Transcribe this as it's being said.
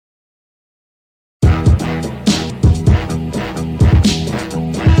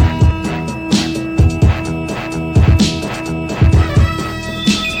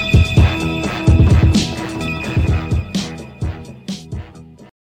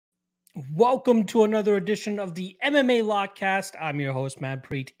Welcome to another edition of the MMA Lockcast. I'm your host,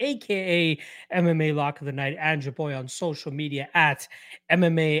 Manpreet, aka MMA Lock of the Night, and your boy on social media at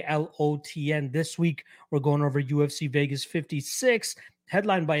MMALOTN. This week, we're going over UFC Vegas 56,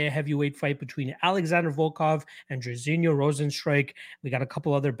 headlined by a heavyweight fight between Alexander Volkov and Jairzinho Rozenstruik. We got a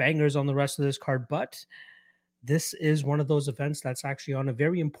couple other bangers on the rest of this card, but this is one of those events that's actually on a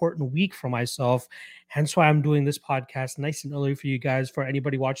very important week for myself. Hence why I'm doing this podcast nice and early for you guys. For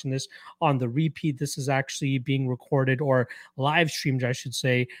anybody watching this on the repeat, this is actually being recorded or live streamed, I should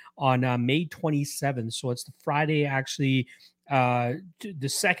say, on May 27th. So it's the Friday, actually, the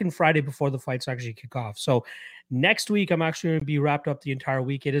second Friday before the fights actually kick off. So next week, I'm actually going to be wrapped up the entire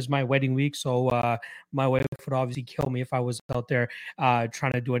week. It is my wedding week. So my wife would obviously kill me if I was out there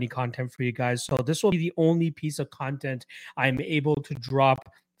trying to do any content for you guys. So this will be the only piece of content I'm able to drop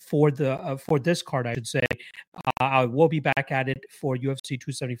for the for this card, I should say. I will be back at it for UFC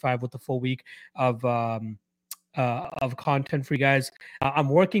 275 with the full week of content for you guys. I'm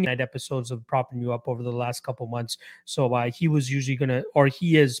working at episodes of propping you up over the last couple months. So he was usually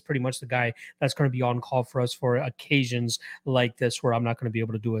he is pretty much the guy that's going to be on call for us for occasions like this where I'm not going to be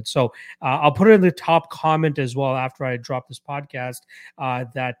able to do it. So I'll put it in the top comment as well after I drop this podcast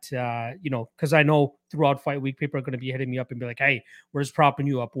because I know throughout fight week, people are going to be hitting me up and be like, hey, where's propping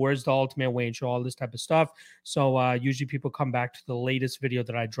you up? Where's the Ultimate Weigh-In Show? All this type of stuff. So usually people come back to the latest video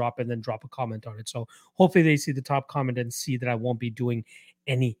that I drop and then drop a comment on it. So hopefully they see the top comment and see that I won't be doing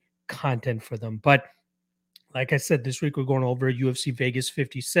any content for them. But like I said, this week we're going over UFC Vegas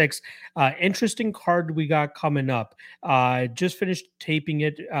 56. Interesting card we got coming up. Just finished taping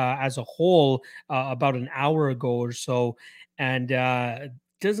it as a whole about an hour ago or so. And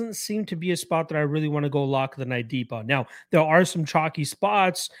doesn't seem to be a spot that I really want to go lock the night deep on. Now, there are some chalky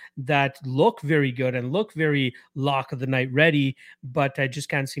spots that look very good and look very lock of the night ready, but I just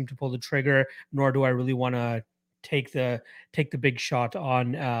can't seem to pull the trigger, nor do I really want to take the big shot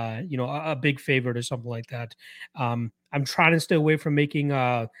on a big favorite or something like that. I'm trying to stay away from making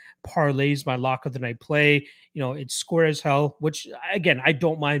parlays my lock of the night play. It's square as hell, which again, I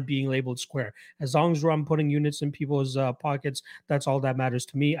don't mind being labeled square as long as I'm putting units in people's pockets. That's all that matters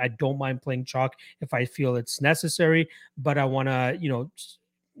to me. I don't mind playing chalk if I feel it's necessary, but I want to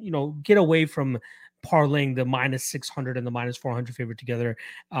get away from parlaying the minus 600 and the minus 400 favorite together.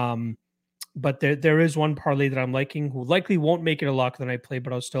 But there is one parlay that I'm liking who likely won't make it a lock of the night play,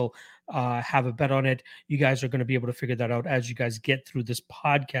 but I'll still have a bet on it. You guys are going to be able to figure that out as you guys get through this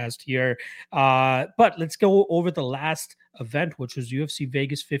podcast here. But let's go over the last event, which was UFC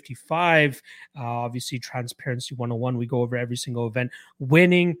Vegas 55. Obviously, Transparency 101. We go over every single event,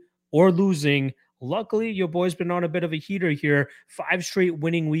 winning or losing. Luckily, your boy's been on a bit of a heater here. 5 straight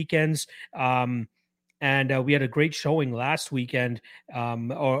winning weekends. And we had a great showing last weekend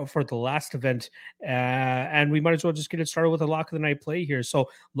or for the last event. And we might as well just get it started with a lock of the night play here. So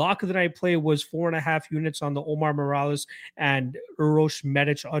lock of the night play was 4.5 units on the Omar Morales and Urosh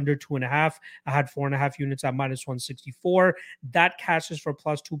Medic under 2.5. I had 4.5 units at minus 164. That cashes for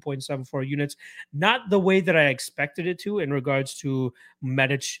plus 2.74 units. Not the way that I expected it to in regards to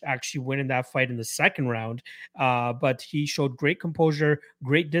Medic actually winning that fight in the second round. But he showed great composure,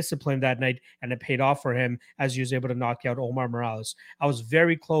 great discipline that night, and it paid off for him as he was able to knock out Omar Morales. I was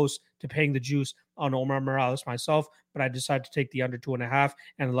very close to paying the juice on Omar Morales myself, but I decided to take the under 2.5,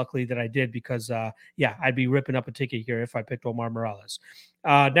 and luckily that I did because, I'd be ripping up a ticket here if I picked Omar Morales.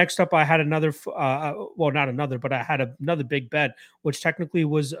 Next up, I had another, not another, but I had another big bet, which technically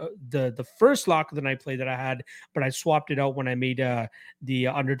was the first lock of the night play that I had, but I swapped it out when I made the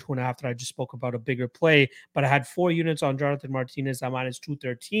under 2.5 that I just spoke about, a bigger play. But I had 4 units on Jonathan Martinez at minus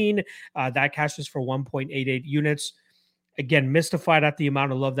 213. That cashes for 1.88 units. Again, mystified at the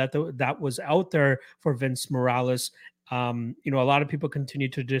amount of love that was out there for Vince Morales. A lot of people continue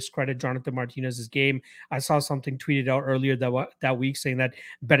to discredit Jonathan Martinez's game. I saw something tweeted out earlier that week saying that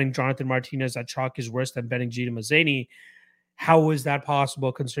betting Jonathan Martinez at chalk is worse than betting Gina Mazzani. How is that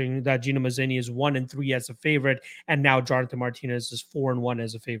possible, considering that Gina Mazzani is 1-3 as a favorite, and now Jonathan Martinez is 4-1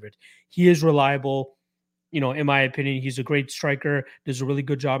 as a favorite? He is reliable. In my opinion, he's a great striker, does a really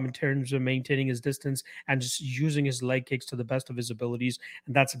good job in terms of maintaining his distance and just using his leg kicks to the best of his abilities.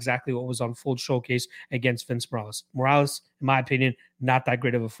 And that's exactly what was on full showcase against Vince Morales. Morales, in my opinion, not that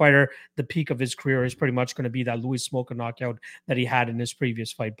great of a fighter. The peak of his career is pretty much going to be that Louis Smolka knockout that he had in his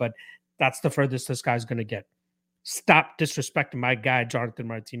previous fight. But that's the furthest this guy's going to get. Stop disrespecting my guy, Jonathan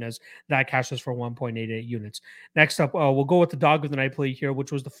Martinez. That cashes for 1.88 units. Next up, we'll go with the dog of the night play here,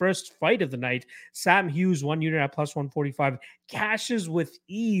 which was the first fight of the night. Sam Hughes, 1 unit at plus 145. Cashes with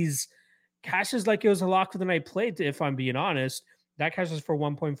ease. Cashes like it was a lock of the night play, if I'm being honest. That cashes for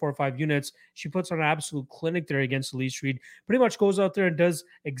 1.45 units. She puts on an absolute clinic there against Elise Reed. Pretty much goes out there and does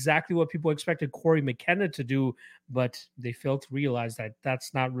exactly what people expected Corey McKenna to do, but they failed to realize that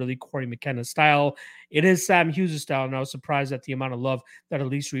that's not really Corey McKenna's style. It is Sam Hughes' style, and I was surprised at the amount of love that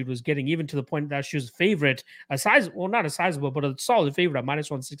Elise Reed was getting, even to the point that she was a favorite, not a sizable, but a solid favorite at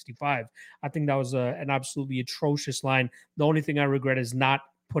minus 165. I think that was an absolutely atrocious line. The only thing I regret is not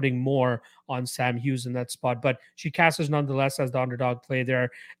putting more on Sam Hughes in that spot, but she casts nonetheless as the underdog play there.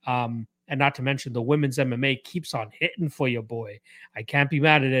 And not to mention the women's MMA keeps on hitting for you, boy. I can't be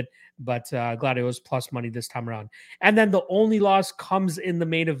mad at it, but glad it was plus money this time around. And then the only loss comes in the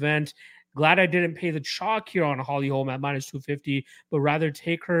main event. Glad I didn't pay the chalk here on Holly Holm at minus 250, but rather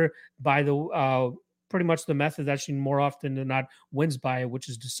take her by the pretty much the method that she more often than not wins by, which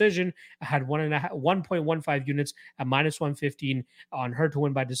is decision. I had 1.15 units at minus 115 on her to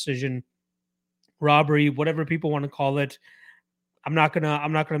win by decision, robbery, whatever people want to call it. I'm not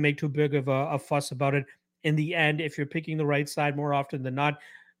gonna make too big of a fuss about it. In the end, if you're picking the right side more often than not,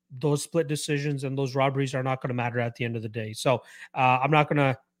 those split decisions and those robberies are not going to matter at the end of the day. So I'm not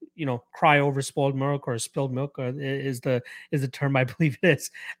gonna cry over spoiled milk, or spilled milk is the term I believe it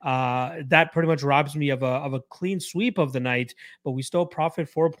is. That pretty much robs me of a clean sweep of the night, but we still profit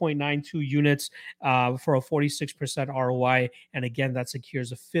 4.92 units for a 46% ROI, and again that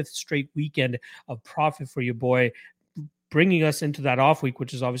secures a fifth straight weekend of profit for your boy, bringing us into that off week,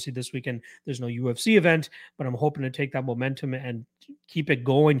 which is obviously this weekend. There's no UFC event, but I'm hoping to take that momentum and keep it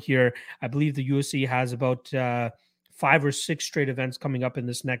going here. I believe the UFC has about 5 or 6 straight events coming up in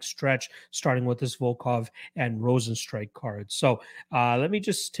this next stretch, starting with this Volkov and Rosenstrike card. So let me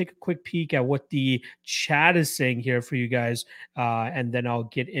just take a quick peek at what the chat is saying here for you guys, and then I'll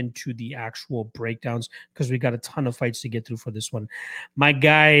get into the actual breakdowns because we got a ton of fights to get through for this one. My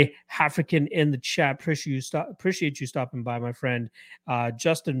guy African in the chat, appreciate you stopping by, my friend.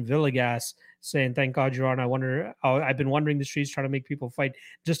 Justin Villegas saying, "Thank God you're on. I've been wondering the streets trying to make people fight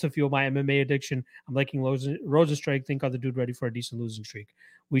just to fuel my MMA addiction. I'm liking Rosenstrike. Think other dude ready for a decent losing streak.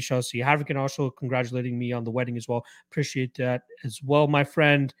 We shall see." African also congratulating me on the wedding as well. Appreciate that as well, my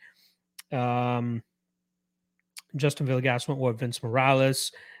friend. Justin Villegas went with Vince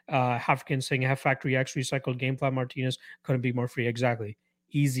Morales. African saying, "Have Factory X recycled Gamefly Martinez. Couldn't be more free." Exactly.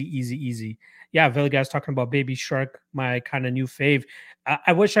 Easy. Yeah, Villegas talking about Baby Shark, my kind of new fave.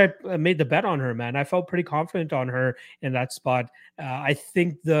 I wish I made the bet on her, man. I felt pretty confident on her in that spot. I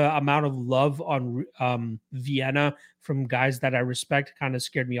think the amount of love on Vienna from guys that I respect kind of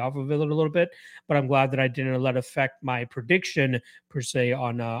scared me off of it a little bit, but I'm glad that I didn't let it affect my prediction per se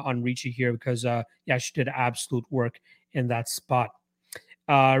on Ricci here, because yeah, she did absolute work in that spot.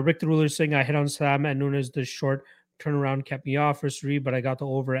 Rick the Ruler saying, "I hit on Sam and Nunes the short turnaround kept me off for 3, but I got the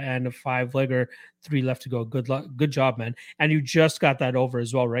over and a 5-legger, 3 left to go. Good luck. Good job, man." And you just got that over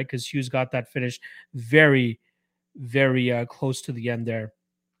as well, right? Because Hughes got that finished very, very close to the end there.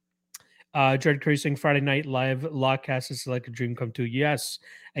 Jared Curry saying, "Friday night live Lockcast is like a dream come true." Yes.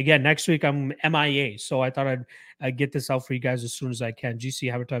 Again, next week I'm MIA, so I thought I'd get this out for you guys as soon as I can.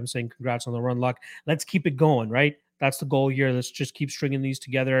 GC Havertime saying, "Congrats on the run, Lock. Let's keep it going, right? That's the goal here. Let's just keep stringing these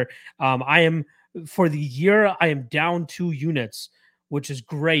together." For the year, I am down 2 units, which is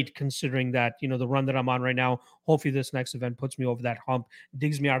great considering that, the run that I'm on right now. Hopefully this next event puts me over that hump,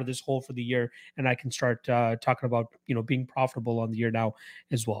 digs me out of this hole for the year, and I can start talking about, being profitable on the year now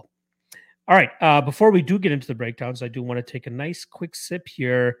as well. All right. Before we do get into the breakdowns, I do want to take a nice quick sip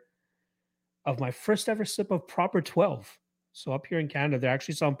here of my first ever sip of Proper 12. So up here in Canada, they're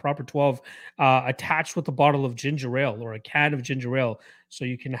actually selling Proper 12 attached with a bottle of ginger ale or a can of ginger ale. So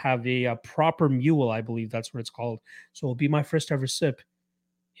you can have a proper mule, I believe that's what it's called. So it'll be my first ever sip.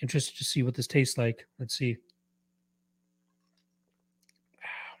 Interested to see what this tastes like. Let's see.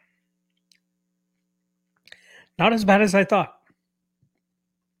 Not as bad as I thought.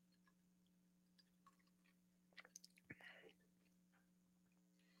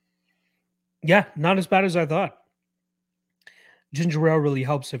 Yeah, not as bad as I thought. Ginger ale really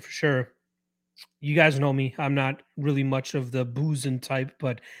helps it for sure. You guys know me. I'm not really much of the boozing type,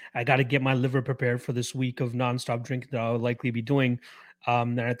 but I got to get my liver prepared for this week of nonstop drinking that I'll likely be doing.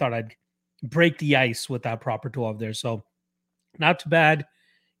 And I thought I'd break the ice with that Proper 12 there. So not too bad.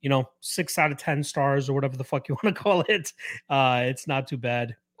 6 out of 10 stars or whatever the fuck you want to call it. It's not too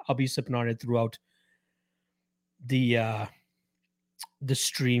bad. I'll be sipping on it throughout the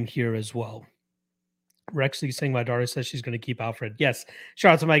stream here as well. Rexley saying, "My daughter says she's going to keep Alfred." Yes.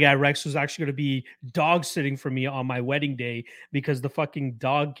 Shout out to my guy. Rex was actually going to be dog sitting for me on my wedding day because the fucking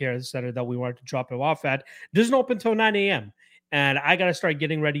dog care center that we wanted to drop him off at doesn't open until 9 a.m. And I got to start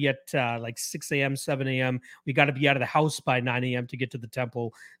getting ready at like 6 a.m., 7 a.m. We got to be out of the house by 9 a.m. to get to the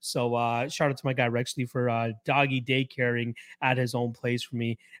temple. So shout out to my guy Rexley for doggy daycaring at his own place for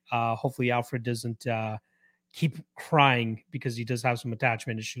me. Hopefully Alfred doesn't keep crying because he does have some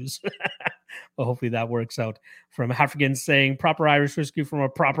attachment issues. But hopefully that works out. From African saying proper Irish whiskey from a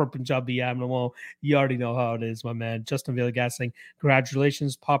proper Punjabi animal. You already know how it is, my man. Justin Villegas saying,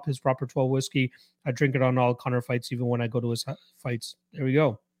 congratulations, Pop his proper 12 whiskey. I drink it on all Connor fights, even when I go to his fights. There we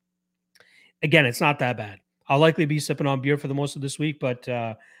go. Again, it's not that bad. I'll likely be sipping on beer for the most of this week, but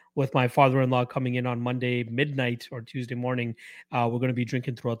with my father-in-law coming in on Monday midnight or Tuesday morning, we're going to be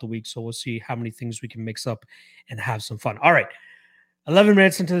drinking throughout the week. So we'll see how many things we can mix up and have some fun. All right. 11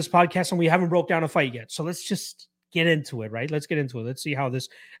 minutes into this podcast and we haven't broke down a fight yet. So let's just get into it, right? Let's get into it. Let's see how this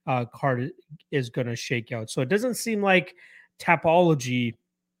card is going to shake out. So it doesn't seem like Tapology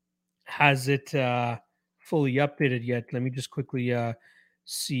has it fully updated yet. Let me just quickly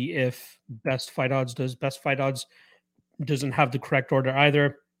see if Best Fight Odds does. Best Fight Odds doesn't have the correct order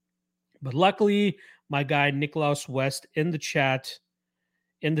either. But luckily, my guy Nicholas West in the chat,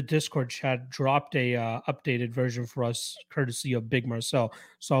 in the Discord chat, dropped a updated version for us, courtesy of Big Marcel.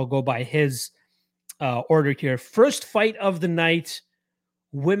 So I'll go by his order here. First fight of the night,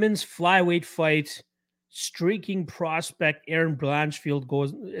 women's flyweight fight. Streaking prospect Erin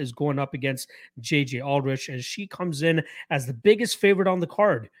Blanchfield is going up against JJ Aldrich, and she comes in as the biggest favorite on the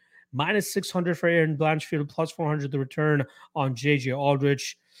card. Minus 600 for Erin Blanchfield, plus 400 the return on JJ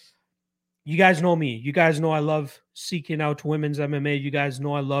Aldrich. You guys know me. You guys know I love seeking out women's MMA. You guys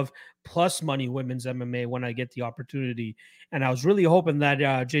know I love plus money women's MMA when I get the opportunity. And I was really hoping that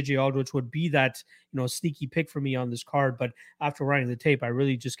JJ Aldrich would be that, sneaky pick for me on this card. But after running the tape, I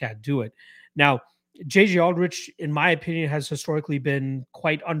really just can't do it. Now, JJ Aldrich, in my opinion, has historically been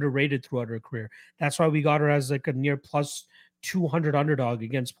quite underrated throughout her career. That's why we got her as like a near plus 200 underdog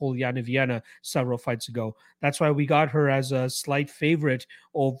against Poliana Viana several fights ago. That's why we got her as a slight favorite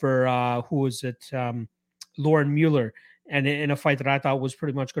over Lauren Mueller, and in a fight that I thought was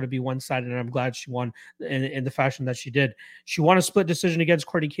pretty much going to be one-sided, and I'm glad she won in the fashion that she did. She won a split decision against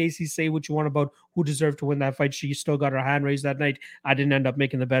Courtney Casey. Say what you want about who deserved to win that fight. She still got her hand raised that night. I didn't end up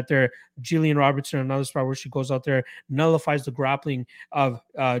making the bet there. Jillian Robertson, another spot where she goes out there, nullifies the grappling of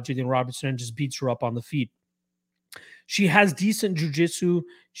Jillian Robertson and just beats her up on the feet. She has decent jiu-jitsu.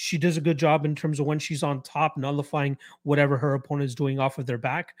 She does a good job in terms of when she's on top, nullifying whatever her opponent is doing off of their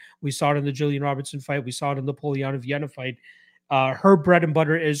back. We saw it in the Jillian Robertson fight. We saw it in the Poliana Viana fight. Her bread and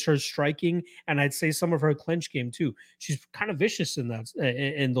butter is her striking, and I'd say some of her clinch game too. She's kind of vicious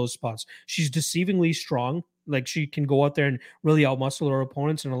in those spots. She's deceivingly strong. Like she can go out there and really outmuscle her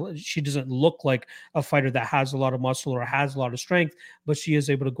opponents, and she doesn't look like a fighter that has a lot of muscle or has a lot of strength, but she is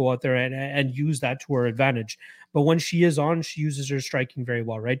able to go out there and use that to her advantage. But when she is on, she uses her striking very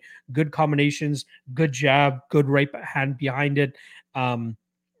well, right? Good combinations, good jab, good right hand behind it.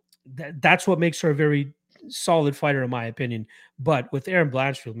 That's what makes her a very solid fighter, in my opinion. But with Erin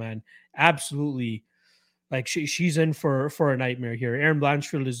Blanchfield, man, absolutely. Like she's in for a nightmare here. Erin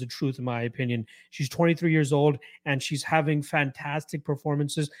Blanchfield is the truth, in my opinion. She's 23 years old, and she's having fantastic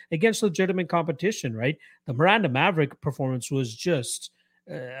performances against legitimate competition, right? The Miranda Maverick performance was just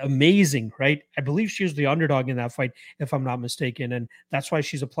amazing, right? I believe she was the underdog in that fight, if I'm not mistaken, and that's why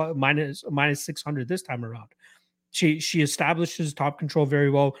she's a minus 600 this time around. She establishes top control very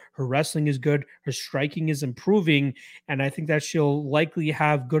well. Her wrestling is good. Her striking is improving. And I think that she'll likely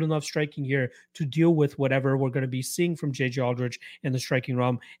have good enough striking here to deal with whatever we're going to be seeing from JJ Aldrich in the striking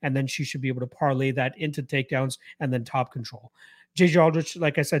realm. And then she should be able to parlay that into takedowns and then top control. JJ Aldrich,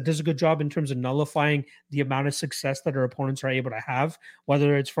 like I said, does a good job in terms of nullifying the amount of success that her opponents are able to have,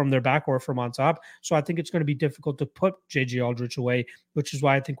 whether it's from their back or from on top. So I think it's going to be difficult to put JJ Aldrich away, which is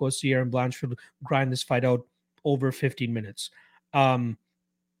why I think we'll see Erin Blanchfield grind this fight out over 15 minutes. There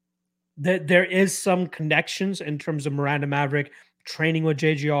is some connections in terms of Miranda Maverick training with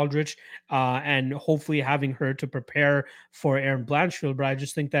JJ Aldrich and hopefully having her to prepare for Erin Blanchfield. But I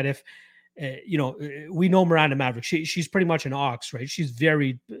just think that if, we know Miranda Maverick, she's pretty much an ox, right? She's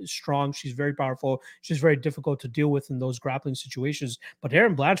very strong. She's very powerful. She's very difficult to deal with in those grappling situations. But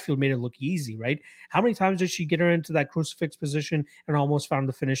Erin Blanchfield made it look easy, right? How many times did she get her into that crucifix position and almost found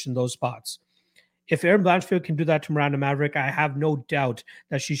the finish in those spots? If Erin Blanchfield can do that to Miranda Maverick, I have no doubt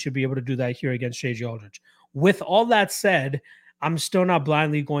that she should be able to do that here against JJ Aldrich. With all that said, I'm still not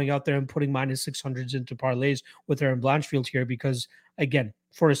blindly going out there and putting minus 600s into parlays with Erin Blanchfield here because, again,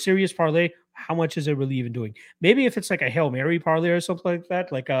 for a serious parlay, how much is it really even doing? Maybe if it's like a Hail Mary parlay or something like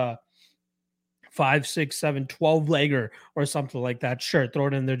that, like a 5, 6, 7, 12 legger or something like that. Sure, throw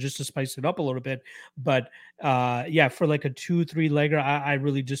it in there just to spice it up a little bit. But yeah, for like a 2, 3 legger, I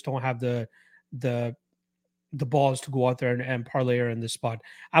really just don't have the the balls to go out there and parlay her in this spot.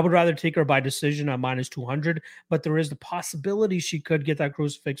 I would rather take her by decision at minus 200, but there is the possibility she could get that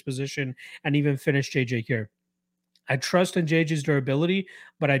crucifix position and even finish JJ here. I trust in JJ's durability,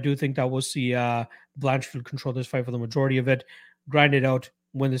 but I do think that we'll see Blanchfield control this fight for the majority of it, grind it out,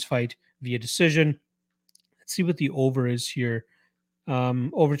 win this fight via decision. Let's see what the over is here.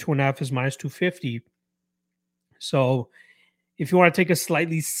 Over 2.5 is minus 250. So if you want to take a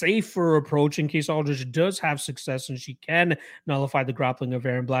slightly safer approach in case Aldridge does have success and she can nullify the grappling of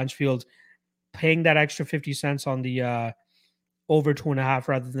Erin Blanchfield, paying that extra 50 cents on the over 2.5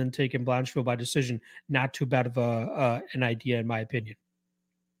 rather than taking Blanchfield by decision, not too bad of an idea in my opinion.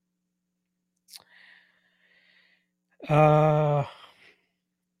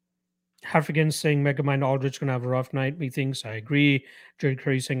 Harfigan saying Megamind Aldrich gonna have a rough night. Methinks I agree. Jared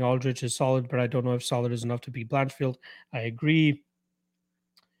Curry saying Aldrich is solid, but I don't know if solid is enough to beat Blanchfield. I agree.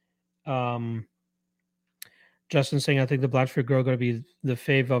 Justin saying I think the Blanchfield girl gonna be the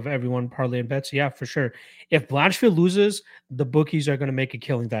fave of everyone parlay and bets. Yeah, for sure. If Blanchfield loses, the bookies are gonna make a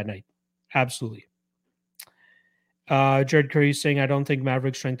killing that night. Absolutely. Jared Curry saying I don't think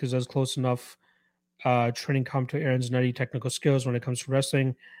Maverick strength is as close enough training comp to Aaron's nutty technical skills when it comes to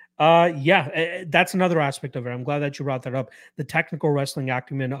wrestling. Yeah, that's another aspect of it. I'm glad that you brought that up. The technical wrestling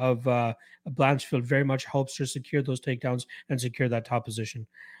acumen of Blanchfield very much helps her secure those takedowns and secure that top position.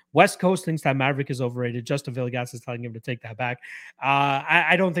 West Coast thinks that Maverick is overrated. Justin Villegas is telling him to take that back.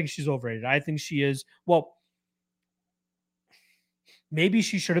 I don't think she's overrated. I think she is, well, maybe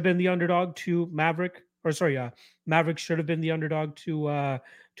she should have been the underdog to Maverick. Or sorry, Maverick should have been the underdog to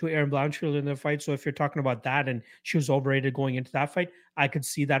Erin Blanchfield in the fight. So if you're talking about that and she was overrated going into that fight, I could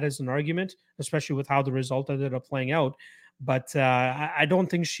see that as an argument, especially with how the result ended up playing out. But I don't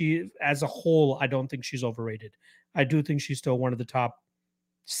think she, as a whole, I don't think she's overrated. I do think she's still one of the top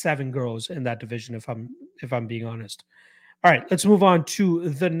 7 girls in that division, if I'm being honest. All right, let's move on to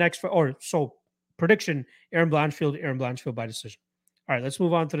the next. Or so prediction: Erin Blanchfield by decision. All right, let's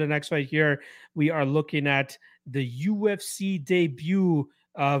move on to the next fight here. We are looking at the UFC debut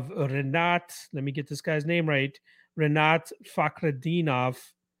of Rinat. Let me get this guy's name right. Rinat Fakhretdinov.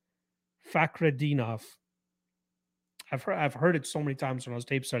 I've heard it so many times when I was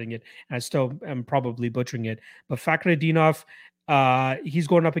tape studying it, and I still am probably butchering it. But Fakhretdinov, he's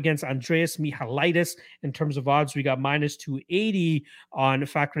going up against Andreas Michailidis. In terms of odds, we got minus 280 on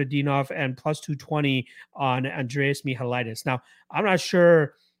Fakhretdinov and plus 220 on Andreas Michailidis. Now, I'm not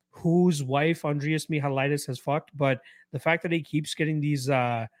sure whose wife Andreas Michailidis has fucked, but the fact that he keeps getting these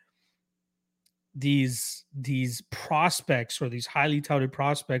prospects or these highly touted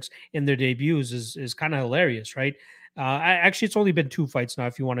prospects in their debuts is kind of hilarious, right? Actually, it's only been 2 fights now,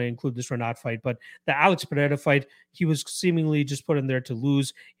 if you want to include this Renat fight. But the Alex Pereira fight, he was seemingly just put in there to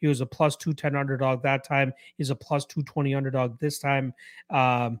lose. He was a plus 210 underdog that time. He's a plus 220 underdog this time.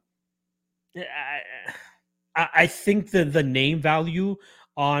 I think the name value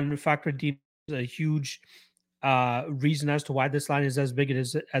on Fakhretdinov is a huge reason as to why this line is as big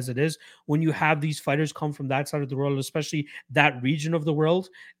as it is. When you have these fighters come from that side of the world, especially that region of the world,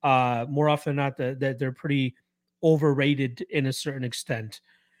 more often than not, that they're pretty overrated in a certain extent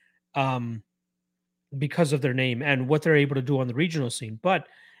because of their name and what they're able to do on the regional scene. But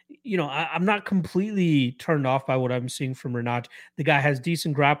you know, I'm not completely turned off by what I'm seeing from Rinat. The guy has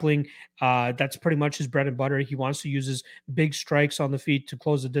decent grappling. That's pretty much his bread and butter. He wants to use his big strikes on the feet to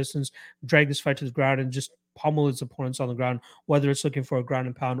close the distance, drag this fight to the ground, and just pummel his opponents on the ground, whether it's looking for a ground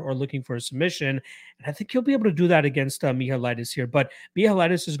and pound or looking for a submission. And I think he'll be able to do that against Michailidis here. But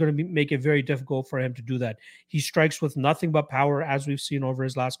Michailidis is going to make it very difficult for him to do that. He strikes with nothing but power, as we've seen over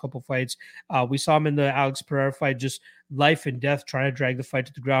his last couple fights. We saw him in the Alex Pereira fight, just life and death, trying to drag the fight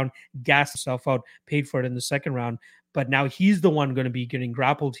to the ground, gassed himself out, paid for it in the second round. But now he's the one going to be getting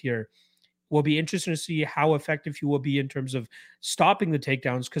grappled here. Will be interesting to see how effective he will be in terms of stopping the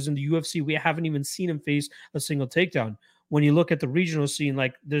takedowns, because in the UFC, we haven't even seen him face a single takedown. When you look at the regional scene,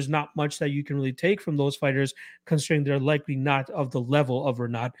 like there's not much that you can really take from those fighters, considering they're likely not of the level of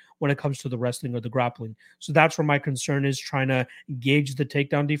Rinat when it comes to the wrestling or the grappling. So that's where my concern is, trying to gauge the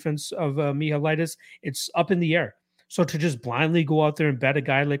takedown defense of Michailidis. It's up in the air. So to just blindly go out there and bet a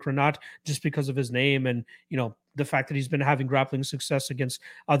guy like Rinat just because of his name and, you know, the fact that he's been having grappling success against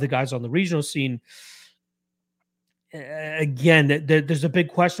other guys on the regional scene, again, there's a big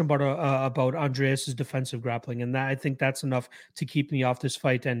question about Andreas's defensive grappling, and that I think that's enough to keep me off this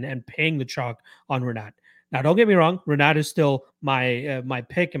fight and paying the chalk on Rinat. Now, don't get me wrong, Renat is still my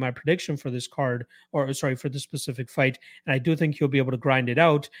pick and my prediction for this card, or sorry, for this specific fight, and I do think he'll be able to grind it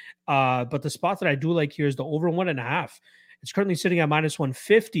out. But the spot that I do like here is the over 1.5. It's currently sitting at minus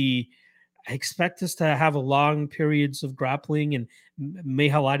 150. I expect us to have a long periods of grappling, and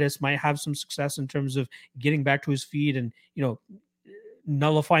Mihailidis might have some success in terms of getting back to his feet and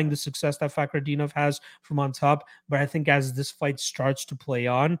nullifying the success that Fakhretdinov has from on top. But I think as this fight starts to play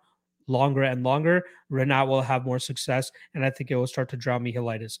on longer and longer, Renat will have more success, and I think it will start to drown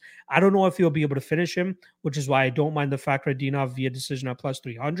Mihailidis. I don't know if he'll be able to finish him, which is why I don't mind the Fakhretdinov via decision at plus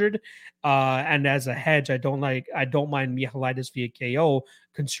 300. And as a hedge, I don't mind Mihailidis via KO,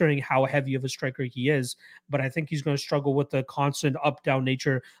 considering how heavy of a striker he is. But I think he's going to struggle with the constant up-down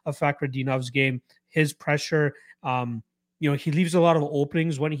nature of Fakhretdinov's game, his pressure. He leaves a lot of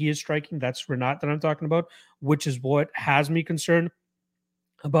openings when he is striking. That's Renat that I'm talking about, which is what has me concerned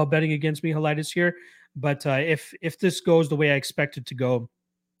about betting against Mihailidis here. But if this goes the way I expect it to go,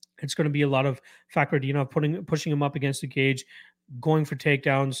 it's going to be a lot of Fakhretdinov pushing him up against the cage, going for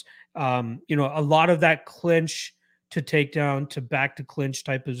takedowns. A lot of that clinch to takedown to back to clinch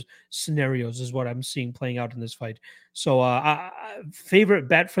type of scenarios is what I'm seeing playing out in this fight. So favorite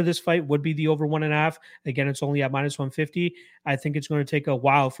bet for this fight would be the over 1.5. Again, it's only at minus 150. I think it's going to take a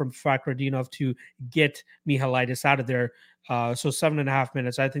while from Fakhretdinov to get Mihailidis out of there. So 7.5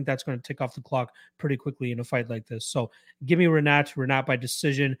 minutes. I think that's going to tick off the clock pretty quickly in a fight like this. So give me Renat by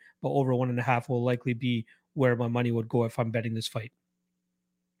decision, but over 1.5 will likely be where my money would go if I'm betting this fight.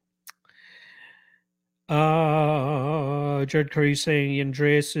 Jared Curry saying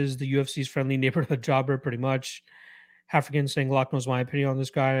Andreas is the UFC's friendly neighborhood jobber, pretty much. African saying Glock knows my opinion on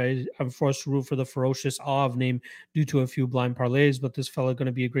this guy. I'm forced to root for the ferocious Av name due to a few blind parlays, but this fella going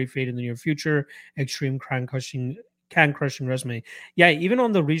to be a great fade in the near future. Extreme can-crushing resume. Yeah, even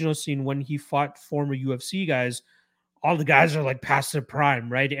on the regional scene when he fought former UFC guys, all the guys are like past their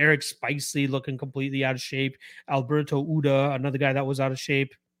prime, right? Eric Spicely looking completely out of shape. Alberto Uda, another guy that was out of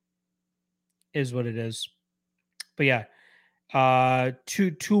shape. Is what it is. But yeah,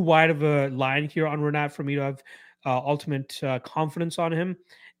 too wide of a line here on Renat for me to have ultimate confidence on him,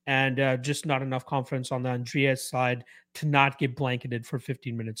 and just not enough confidence on the Andreas side to not get blanketed for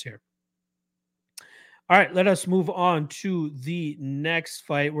 15 minutes here. All right, let us move on to the next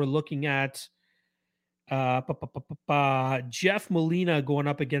fight. We're looking at Jeff Molina going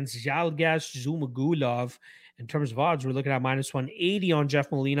up against Zhalgas Zhumagulov. In terms of odds, we're looking at minus 180 on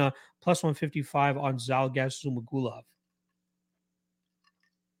Jeff Molina, plus 155 on Zhalgas Zhumagulov.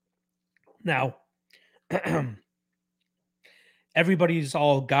 Now, everybody's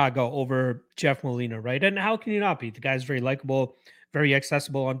all gaga over Jeff Molina, right? And how can you not be? The guy's very likable, very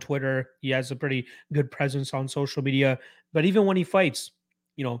accessible on Twitter. He has a pretty good presence on social media. But even when he fights,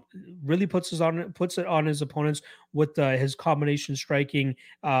 really puts it on his opponents with his combination striking,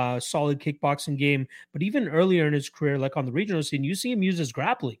 solid kickboxing game. But even earlier in his career, like on the regional scene, you see him use his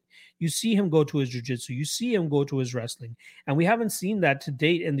grappling. You see him go to his jiu-jitsu. You see him go to his wrestling. And we haven't seen that to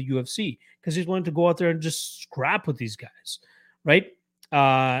date in the UFC because he's willing to go out there and just scrap with these guys, right?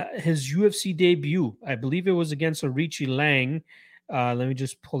 His UFC debut, I believe it was against Arichi Lang. Let me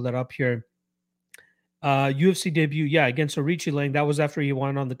just pull that up here. UFC debut, against Arichi Lang. That was after he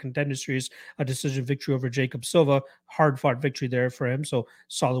won on the Contender Series, a decision victory over Jacob Silva. Hard-fought victory there for him, so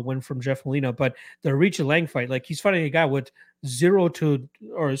solid win from Jeff Molina. But the Arichi Lang fight, like he's fighting a guy with little to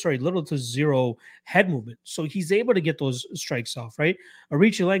zero head movement. So he's able to get those strikes off, right?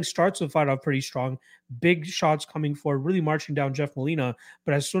 Arichi Lang starts the fight off pretty strong, big shots coming forward, really marching down Jeff Molina.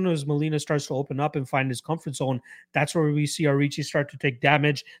 But as soon as Molina starts to open up and find his comfort zone, that's where we see Arichi start to take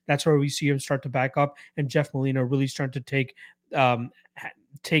damage. That's where we see him start to back up, and Jeff Molina really start to take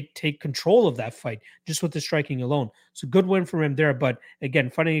control of that fight just with the striking alone. So good win for him there. But again,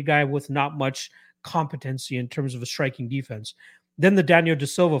 fighting a guy with not much competency in terms of a striking defense. Then the Daniel Da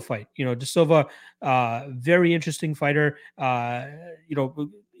Silva fight. Da Silva, very interesting fighter.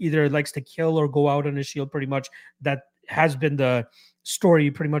 Either likes to kill or go out on his shield pretty much. That has been the story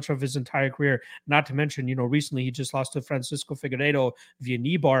pretty much of his entire career. Not to mention, recently he just lost to Francisco Figueiredo via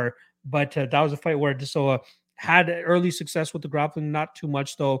knee bar. But that was a fight where Da Silva had early success with the grappling, not too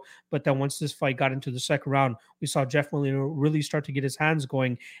much though. But then once this fight got into the second round, we saw Jeff Molina really start to get his hands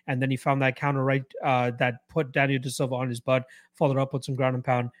going. And then he found that counter right that put Daniel Da Silva on his butt, followed up with some ground and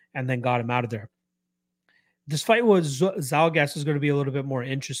pound, and then got him out of there. This fight with Zalgas is going to be a little bit more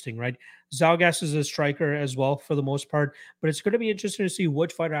interesting, right? Zalgas is a striker as well for the most part, but it's going to be interesting to see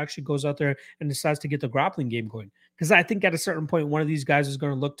which fighter actually goes out there and decides to get the grappling game going. Because I think at a certain point, one of these guys is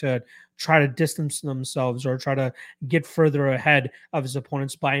going to look to try to distance themselves or try to get further ahead of his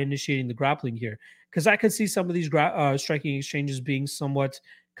opponents by initiating the grappling here. Because I could see some of these striking exchanges being somewhat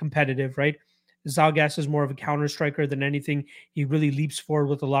competitive, right? Zalgas is more of a counter striker than anything. He really leaps forward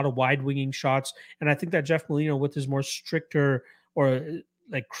with a lot of wide winging shots. And I think that Jeff Molina, with his more stricter or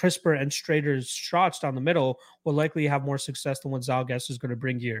like crisper and straighter shots down the middle, will likely have more success than what Zalgas is going to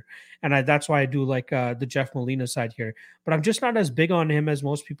bring here. And that's why I do like the Jeff Molina side here. But I'm just not as big on him as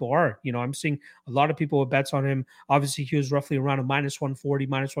most people are. You know, I'm seeing a lot of people with bets on him. Obviously, he was roughly around a minus 140,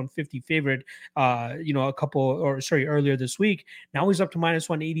 minus 150 favorite, earlier this week. Now he's up to minus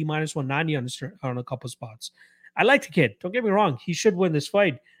 180, minus 190 on a couple spots. I like the kid. Don't get me wrong. He should win this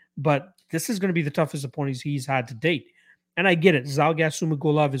fight, but this is going to be the toughest opponents he's had to date. And I get it. Zalgas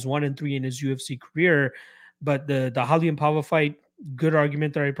Zhumagulov is 1-3 in his UFC career, but the Raulian Paiva fight, good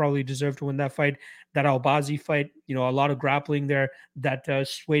argument that I probably deserve to win that fight. That Albazi fight, a lot of grappling there that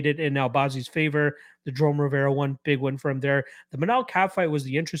swayed it in Albazi's favor. The Jerome Rivera one, big win for him there. The Manel Kape fight was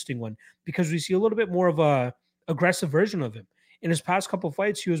the interesting one because we see a little bit more of a aggressive version of him. In his past couple of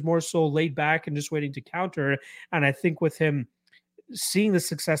fights, he was more so laid back and just waiting to counter. And I think with him seeing the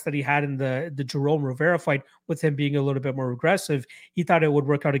success that he had in the Jerome Rivera fight, with him being a little bit more aggressive, he thought it would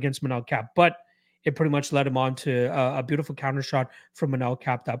work out against Manel Kape. But it pretty much led him on to a beautiful counter shot from Manel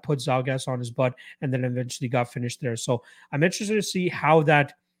Kape that put Zalgas on his butt and then eventually got finished there. So I'm interested to see how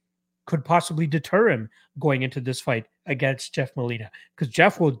that could possibly deter him going into this fight against Jeff Molina, because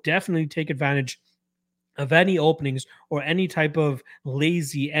Jeff will definitely take advantage of any openings or any type of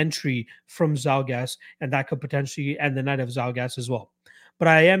lazy entry from Zalgas, and that could potentially end the night of Zalgas as well. But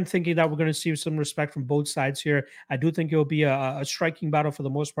I am thinking that we're going to see some respect from both sides here. I do think it will be a striking battle for the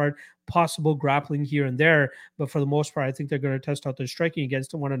most part, possible grappling here and there. But for the most part, I think they're going to test out their striking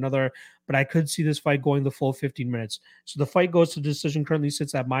against one another. But I could see this fight going the full 15 minutes. So the fight goes to decision, currently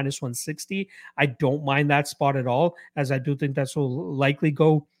sits at minus 160. I don't mind that spot at all, as I do think that's will likely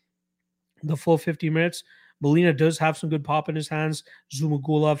go the full 50 minutes. Molina does have some good pop in his hands.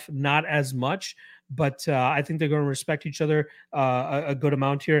 Zhumagulov, not as much, but I think they're going to respect each other a good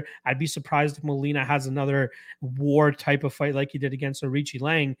amount here. I'd be surprised if Molina has another war type of fight like he did against Richie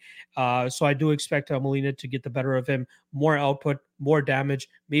Lang. So I do expect Molina to get the better of him, more output, more damage,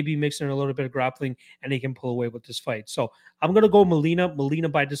 maybe mix in a little bit of grappling, and he can pull away with this fight. So I'm going to go Molina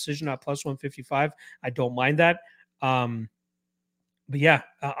by decision at plus 155. I don't mind that. But yeah,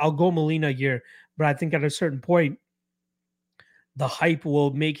 I'll go Molina here. But I think at a certain point, the hype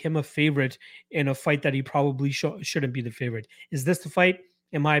will make him a favorite in a fight that he probably shouldn't be the favorite. Is this the fight?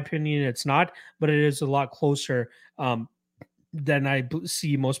 In my opinion, it's not, but it is a lot closer than I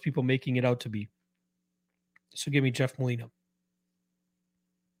see most people making it out to be. So give me Jeff Molina.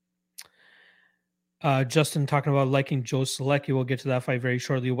 Justin talking about liking Joe Solecki. We'll get to that fight very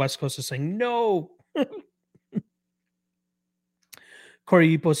shortly. West Coast is saying no.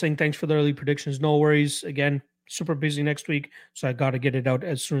 Corey Ipo saying thanks for the early predictions. No worries. Again, super busy next week, so I got to get it out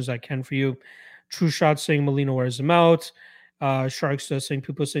as soon as I can for you. True Shot saying Molina wears him out. Sharks saying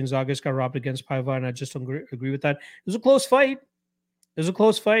people saying Zalgas got robbed against Paiva, and I just don't agree with that. It was a close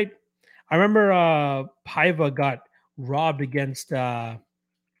fight. I remember Paiva got robbed against Icar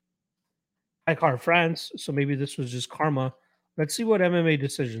France, so maybe this was just karma. Let's see what MMA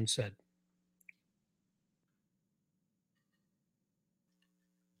Decision said.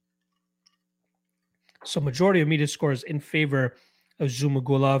 So majority of media scores in favor of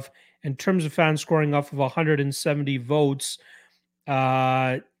Zhumagulov. In terms of fan scoring, off of 170 votes,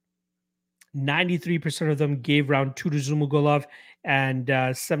 93% of them gave round 2 to Zhumagulov, and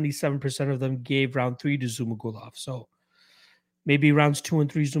 77% of them gave round 3 to Zhumagulov. So maybe rounds 2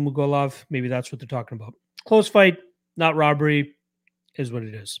 and 3 Zhumagulov, maybe that's what they're talking about. Close fight, not robbery, is what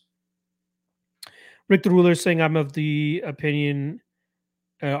it is. Rick the Ruler saying, I'm of the opinion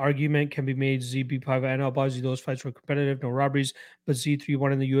argument can be made ZB Paiva and Albazi. Those fights were competitive, no robberies. But Z3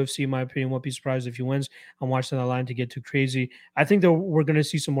 won in the UFC, in my opinion. Won't be surprised if he wins. I'm watching that line to get too crazy. I think that we're going to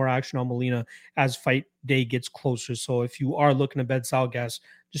see some more action on Molina as fight day gets closer. So if you are looking to bet Zalgas,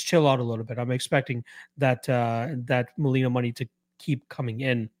 just chill out a little bit. I'm expecting that that Molina money to keep coming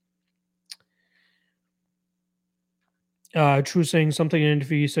in. True saying something in an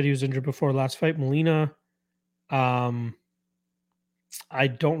interview. He said he was injured before last fight. Molina. I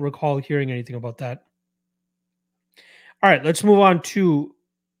don't recall hearing anything about that. All right, let's move on to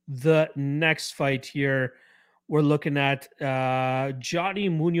the next fight here. we're looking at Johnny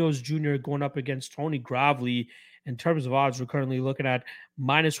Munoz Jr. going up against Tony Gravely. In terms of odds, we're currently looking at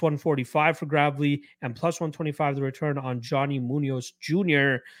minus 145 for Gravely and plus 125 the return on Johnny Munoz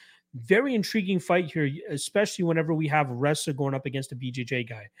Jr. Very intriguing fight here, especially whenever we have a wrestler going up against a BJJ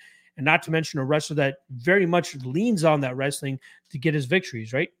guy. And not to mention a wrestler that very much leans on that wrestling to get his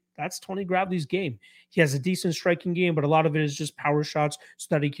victories, right? That's Tony Gravely's game. He has a decent striking game, but a lot of it is just power shots so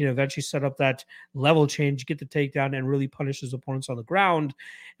that he can eventually set up that level change, get the takedown, and really punish his opponents on the ground.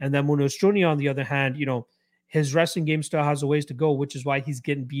 And then Munoz Jr., on the other hand, his wrestling game still has a ways to go, which is why he's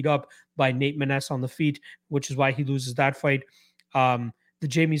getting beat up by Nate Maness on the feet, which is why he loses that fight. The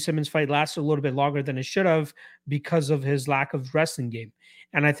Jamie Simmons fight lasted a little bit longer than it should have because of his lack of wrestling game.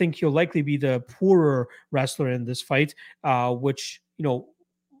 And I think he'll likely be the poorer wrestler in this fight, which,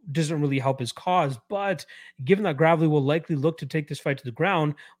 doesn't really help his cause. But given that Gravely will likely look to take this fight to the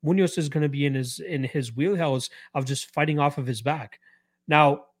ground, Munoz is going to be in his wheelhouse of just fighting off of his back.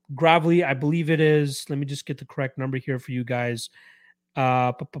 Now, Gravely, I believe it is, let me just get the correct number here for you guys.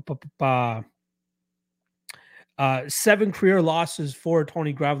 7 career losses for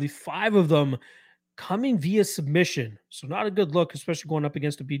Tony Gravely, 5 of them coming via submission. So not a good look, especially going up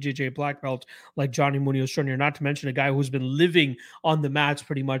against a BJJ black belt like Johnny Munoz Jr., not to mention a guy who's been living on the mats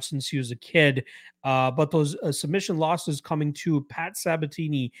pretty much since he was a kid. But those submission losses coming to Pat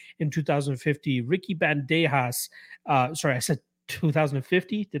Sabatini in 2050, Ricky Bandejas, I said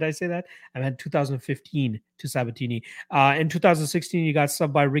 2050. Did I say that? I meant 2015 to Sabatini. In 2016, he got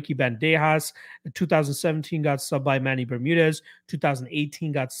subbed by Ricky Bandejas. In 2017, got subbed by Manny Bermudez.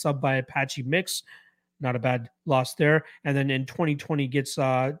 2018, got subbed by Apache Mix. Not a bad loss there. And then in 2020, gets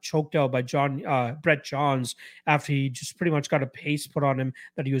choked out by Brett Johns after he just pretty much got a pace put on him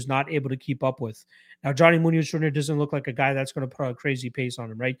that he was not able to keep up with. Now, Johnny Munoz Jr. doesn't look like a guy that's going to put a crazy pace on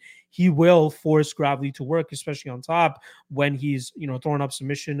him, right? He will force Gravely to work, especially on top when he's, throwing up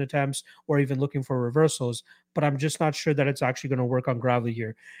submission attempts or even looking for reversals. But I'm just not sure that it's actually going to work on Gravely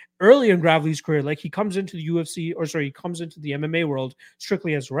here. Early in Gravely's career, he comes into the he comes into the MMA world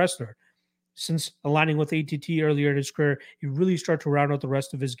strictly as a wrestler. Since aligning with ATT earlier in his career, he really started to round out the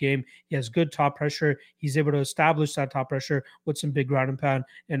rest of his game. He has good top pressure. He's able to establish that top pressure with some big ground and pound,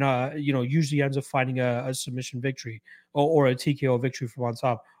 and usually ends up finding a submission victory or a TKO victory from on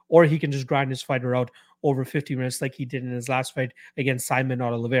top. Or he can just grind his fighter out over 50 minutes like he did in his last fight against Simon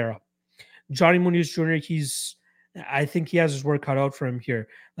Oliveira. Johnny Munoz Jr., I think he has his work cut out for him here.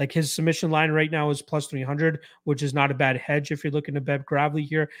 His submission line right now is plus 300, which is not a bad hedge if you're looking to bet Gravely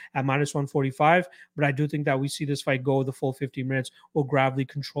here at minus 145. But I do think that we see this fight go the full 50 minutes with Gravely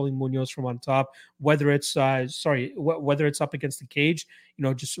controlling Munoz from on top, whether it's whether it's up against the cage,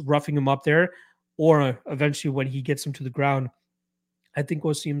 just roughing him up there, or eventually when he gets him to the ground. I think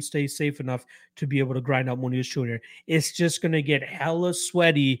we'll see him stay safe enough to be able to grind out Munoz Jr. It's just going to get hella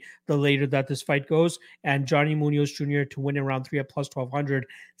sweaty the later that this fight goes. And Johnny Munoz Jr. to win in round 3 at plus 1,200,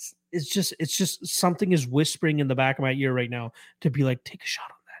 it's just something is whispering in the back of my ear right now to be like, take a shot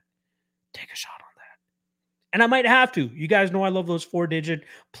on that. Take a shot on that. And I might have to. You guys know I love those 4-digit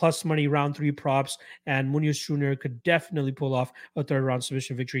plus money round 3 props. And Munoz Jr. could definitely pull off a 3rd round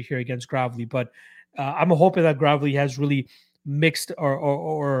submission victory here against Gravely. But I'm hoping that Gravely has really mixed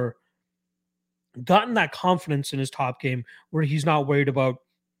or gotten that confidence in his top game where he's not worried about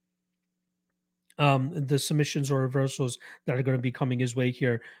the submissions or reversals that are going to be coming his way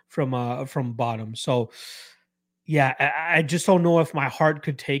here from bottom. So yeah, I just don't know if my heart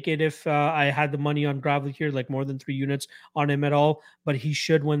could take it if I had the money on Gravely here, more than 3 units on him at all. But he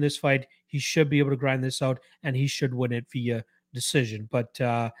should win this fight. He should be able to grind this out, and he should win it via decision. But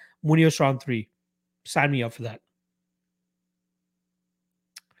Munoz round 3, sign me up for that.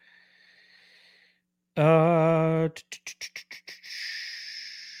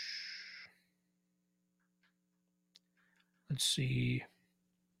 Let's see.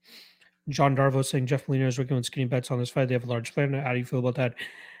 John Darvo saying Jeff Molina is working with Skinny Bets on this fight. They have a large plan. How do you feel about that?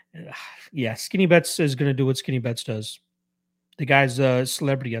 Yeah, Skinny Bets is going to do what Skinny Bets does. The guy's a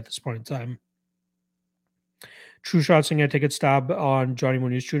celebrity at this point in time. True Shot saying I take a stab on Johnny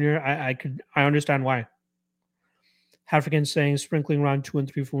Munoz Jr. I understand why. African saying sprinkling round 2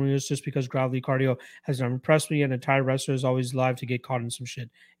 and 3 for Munoz just because Gravely cardio has not impressed me, and a tired wrestler is always live to get caught in some shit.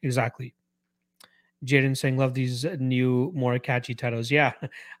 Exactly. Jaden saying love these new, more catchy titles. Yeah,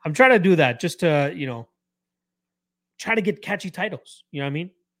 I'm trying to do that just to, try to get catchy titles. You know what I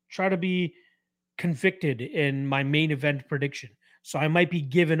mean? Try to be convicted in my main event prediction. So I might be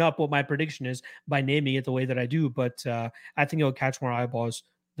giving up what my prediction is by naming it the way that I do, but I think it'll catch more eyeballs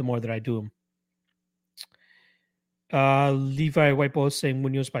the more that I do them. Levi White both saying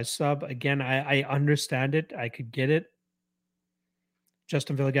Munoz by sub. Again, I understand it. I could get it.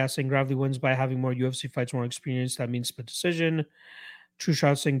 Justin Villegas saying Gravely wins by having more UFC fights, more experience. That means split decision. True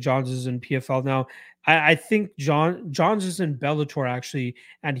Shot saying Johns is in PFL now. I think Johns is in Bellator actually,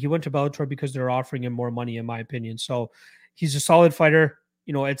 and he went to Bellator because they're offering him more money, in my opinion. So he's a solid fighter.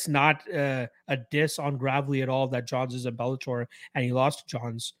 You know, it's not a diss on Gravely at all that Johns is in Bellator and he lost to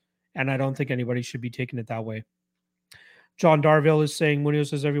Johns. And I don't think anybody should be taking it that way. John Darville is saying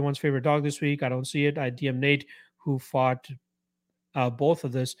Munoz is everyone's favorite dog this week. I don't see it. I DM Nate, who fought both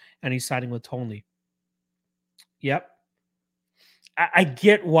of this, and he's siding with Tony. Yep. I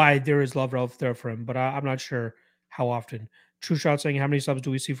get why there is love out there for him, but I'm not sure how often. True Shot saying, how many subs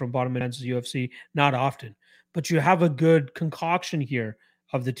do we see from bottom ends of the UFC? Not often. But you have a good concoction here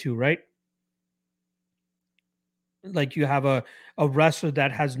of the two, right? Like you have a wrestler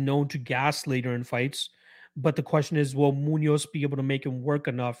that has known to gas later in fights. But the question is, will Munoz be able to make him work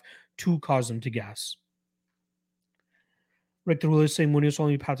enough to cause him to gas? Rick the Ruler is saying Munoz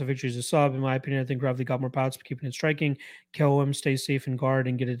only path to victory is a sub. In my opinion, I think Gravely got more paths for keeping it striking. KO him, stay safe in guard,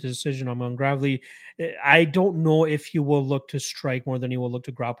 and get a decision on Gravely. I don't know if he will look to strike more than he will look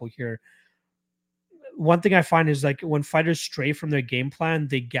to grapple here. One thing I find is like when fighters stray from their game plan,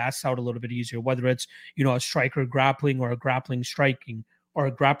 they gas out a little bit easier, whether it's, you know, a striker grappling or a grappling striking or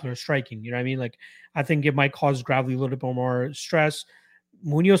a grappler striking. You know what I mean? Like, I think it might cause Gravely a little bit more stress.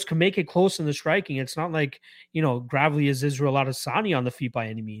 Munoz can make it close in the striking. It's not like, you know, Gravely is Israel Adesanya on the feet by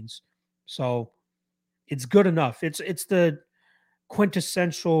any means. So it's good enough. It's the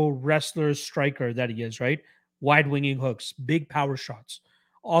quintessential wrestler striker that he is, right? Wide winging hooks, big power shots,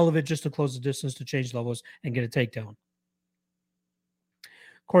 all of it just to close the distance, to change levels and get a takedown.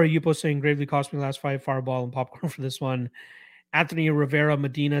 Corey Yupo saying Gravely cost me last fight, fireball and popcorn for this one. Anthony Rivera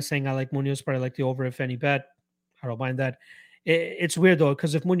Medina saying I like Munoz, but I like the over if any bet. I don't mind that. It's weird though,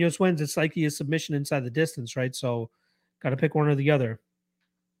 because if Munoz wins, it's likely a submission inside the distance, right? So got to pick one or the other.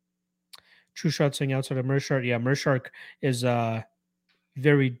 True Shot saying outside of Meerschaert. Yeah, Meerschaert is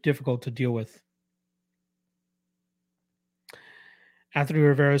very difficult to deal with. Anthony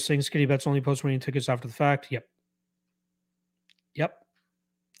Rivera saying Skinny Bets only post winning tickets after the fact. Yep.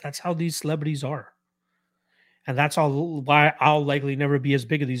 That's how these celebrities are. And that's all why I'll likely never be as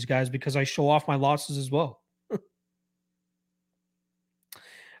big as these guys, because I show off my losses as well.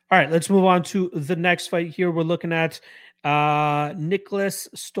 All right, let's move on to the next fight here. We're looking at Nicholas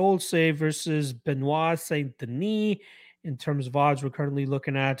Stolze versus Benoit Saint Denis. In terms of odds, we're currently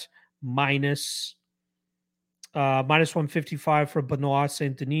looking at minus 155 for Benoit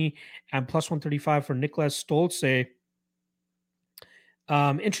Saint Denis and plus 135 for Nicholas Stolze.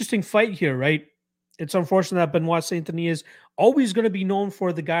 Interesting fight here, right? It's unfortunate that Benoit Saint Denis is always going to be known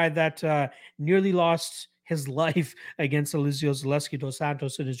for the guy that nearly lost his life against Eliseo Zaleski dos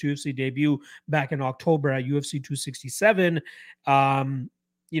Santos in his UFC debut back in October at UFC 267.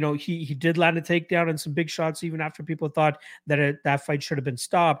 You know, he did land a takedown and some big shots even after people thought that that fight should have been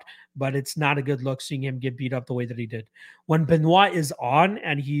stopped, but it's not a good look seeing him get beat up the way that he did. When Benoit is on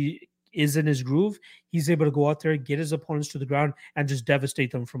and he is in his groove, he's able to go out there, get his opponents to the ground, and just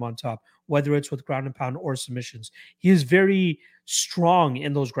devastate them from on top, whether it's with ground and pound or submissions. He is very strong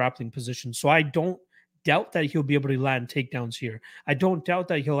in those grappling positions. So I don't doubt that he'll be able to land takedowns here. I don't doubt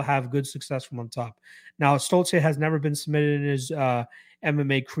that he'll have good success from on top. Now, Stolze has never been submitted in his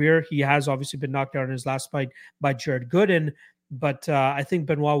MMA career. He has obviously been knocked out in his last fight by Jared Gooden, but I think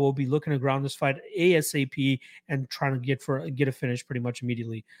Benoit will be looking to ground this fight ASAP and trying to get a finish pretty much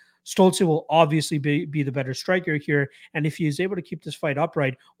immediately. Stolze will obviously be the better striker here, and if he is able to keep this fight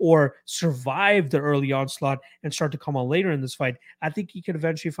upright or survive the early onslaught and start to come on later in this fight, I think he could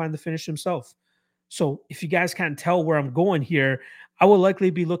eventually find the finish himself. So if you guys can't tell where I'm going here, I will likely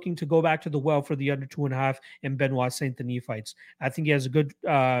be looking to go back to the well for the under 2.5 in Benoit Saint Denis fights. I think he has a good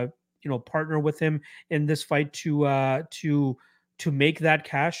partner with him in this fight to make that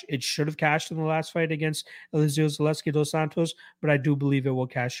cash. It should have cashed in the last fight against Eliseo Zaleski dos Santos, but I do believe it will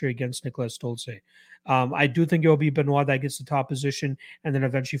cash here against Nicholas Stolze. I do think it will be Benoit that gets the top position and then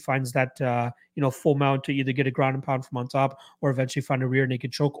eventually finds that full mount to either get a ground and pound from on top or eventually find a rear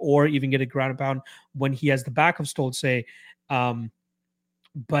naked choke or even get a ground and pound when he has the back of Stolze.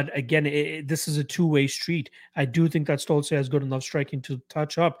 But again, this is a two-way street. I do think that Stolze has good enough striking to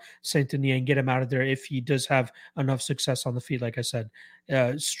touch up Saint Denis and get him out of there if he does have enough success on the feet, like I said.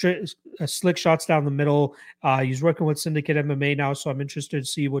 Slick shots down the middle. He's working with Syndicate MMA now, so I'm interested to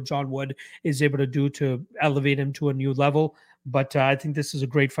see what John Wood is able to do to elevate him to a new level. But I think this is a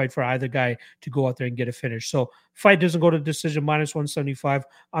great fight for either guy to go out there and get a finish. So fight doesn't go to decision, minus 175,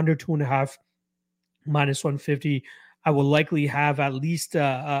 under 2.5. minus 150. I will likely have at least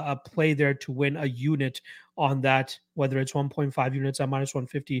a play there to win a unit on that, whether it's 1.5 units at minus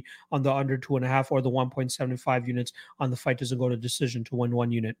 150 on the under 2.5 or the 1.75 units on the fight doesn't go to decision to win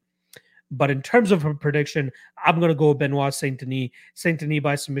 1 unit. But in terms of a prediction, I'm going to go Benoit Saint Denis. Saint Denis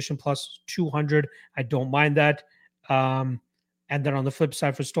by submission plus 200. I don't mind that. And then on the flip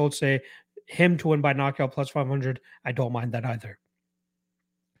side for Stolze, him to win by knockout plus 500. I don't mind that either.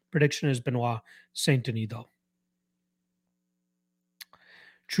 Prediction is Benoit Saint Denis, though.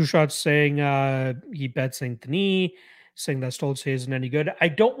 True Shot saying he bet Saint Denis, saying that Stolze isn't any good. I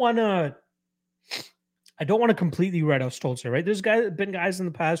don't want to completely write out Stolze, right? There's been guys in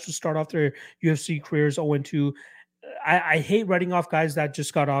the past who start off their UFC careers 0-2. I hate writing off guys that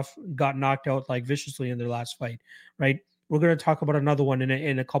just got knocked out like viciously in their last fight, right? We're going to talk about another one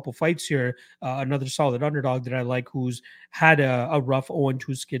in a couple fights here. Another solid underdog that I like, who's had a rough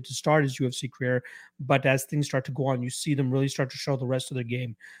 0-2 skid to start his UFC career, but as things start to go on, you see them really start to show the rest of their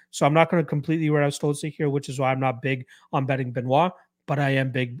game. So I'm not going to completely write out Stolze here, which is why I'm not big on betting Benoit, but I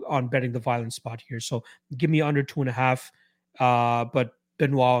am big on betting the violent spot here. So give me under 2.5. But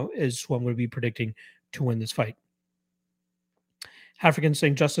Benoit is who I'm going to be predicting to win this fight. African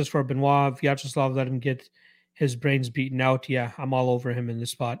saying justice for Benoit. Vyacheslav let him get his brains beaten out. Yeah, I'm all over him in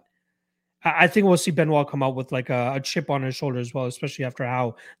this spot. I think we'll see Benoit come out with like a chip on his shoulder as well, especially after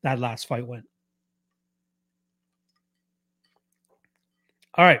how that last fight went.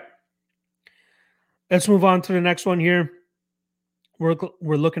 All right. Let's move on to the next one here. We're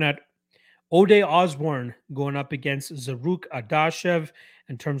looking at Ode Osborne going up against Zaruk Adashev.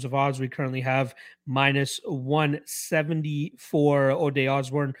 In terms of odds, we currently have minus 170 for Ode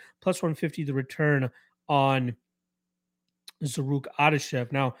Osborne, plus 150 the return on Zaruk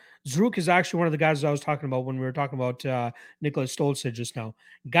Adashev. Now, Zaruk is actually one of the guys I was talking about when we were talking about Nicholas Stolze just now.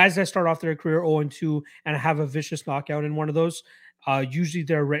 Guys that start off their career 0-2 and have a vicious knockout in one of those, usually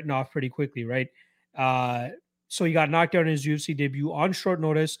they're written off pretty quickly, right? So he got knocked out in his UFC debut on short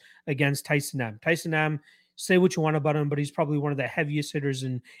notice against Tyson Nam. Tyson Nam, say what you want about him, but he's probably one of the heaviest hitters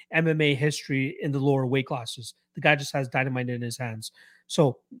in MMA history in the lower weight classes. The guy just has dynamite in his hands.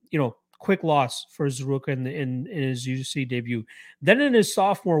 So, quick loss for Zaruk in his UFC debut. Then in his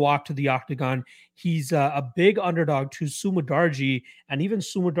sophomore walk to the octagon, he's a big underdog to Sumudaerji, and even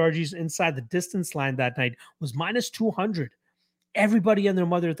Sumudaerji's inside the distance line that night was minus 200. Everybody and their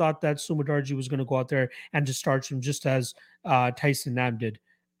mother thought that Sumudaerji was going to go out there and just starch him just as Tyson Nam did.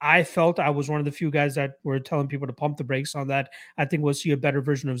 I felt I was one of the few guys that were telling people to pump the brakes on that. I think we'll see a better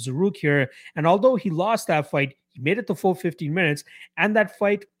version of Zaruk here. And although he lost that fight, he made it the full 15 minutes. And that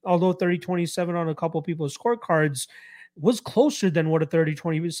fight, although 30-27 on a couple of people's scorecards, was closer than what a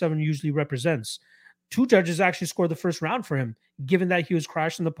 30-27 usually represents. Two judges actually scored the first round for him, given that he was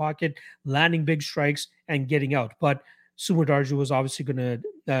crashing the pocket, landing big strikes, and getting out. But Sumudaerji was obviously going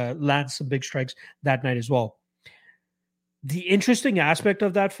to land some big strikes that night as well. The interesting aspect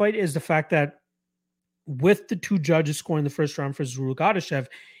of that fight is the fact that with the two judges scoring the first round for Zaruk Adashev,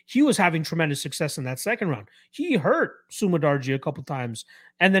 he was having tremendous success in that second round. He hurt Sumudaerji a couple times,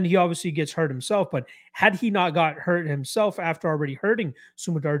 and then he obviously gets hurt himself. But had he not got hurt himself after already hurting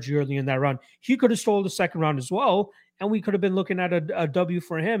Sumudaerji early in that round, he could have stole the second round as well, and we could have been looking at a W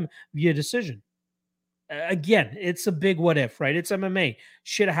for him via decision. Again, it's a big what if, right? It's MMA.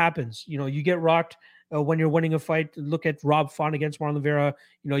 Shit happens. You get rocked when you're winning a fight. Look at Rob Font against Marlon Vera.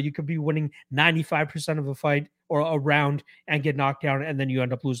 You could be winning 95% of a fight or a round and get knocked down, and then you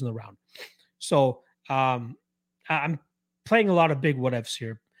end up losing the round. So I'm playing a lot of big what ifs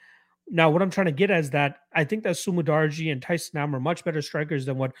here. Now, what I'm trying to get at is that I think that Sumudaerji and Tyson Nam are much better strikers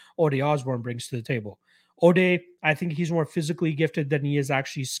than what Ode Osborne brings to the table. Ode, I think he's more physically gifted than he is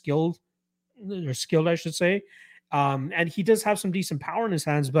actually skilled, I should say. And he does have some decent power in his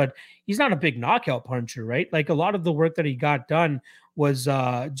hands, but he's not a big knockout puncher, right? Like a lot of the work that he got done was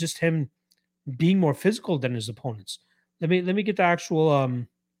just him being more physical than his opponents. Let me get the actual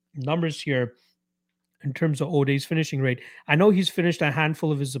numbers here in terms of Ode's finishing rate. I know he's finished a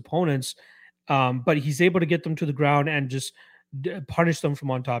handful of his opponents, but he's able to get them to the ground and just punish them from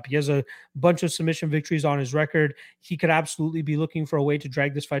on top. He has a bunch of submission victories on his record. He could absolutely be looking for a way to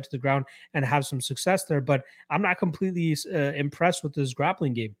drag this fight to the ground and have some success there, but I'm not completely impressed with his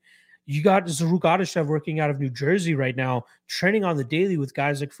grappling game. You got Zaruk Adashev working out of New Jersey right now, training on the daily with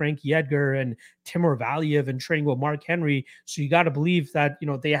guys like Frankie Edgar and Timur Valiev and training with Mark Henry. So you got to believe that,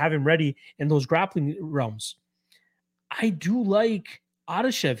 they have him ready in those grappling realms. I do like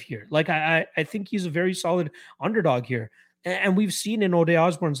Adashev here. Like, I think he's a very solid underdog here. And we've seen in Ode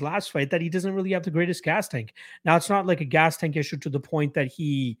Osborne's last fight that he doesn't really have the greatest gas tank. Now, it's not like a gas tank issue to the point that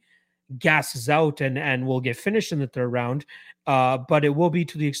he gasses out and will get finished in the third round. But it will be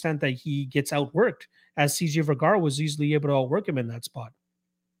to the extent that he gets outworked, as CJ Vergara was easily able to outwork him in that spot.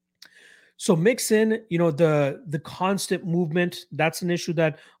 So mix in, the constant movement. That's an issue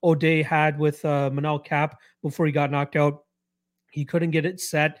that O'Day had with Manel Cap before he got knocked out. He couldn't get it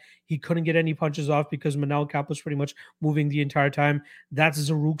set. He couldn't get any punches off because Manel Cap was pretty much moving the entire time. That's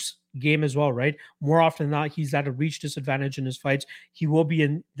Zaruk's game as well, right? More often than not, he's at a reach disadvantage in his fights. He will be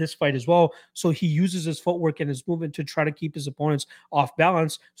in this fight as well. So he uses his footwork and his movement to try to keep his opponents off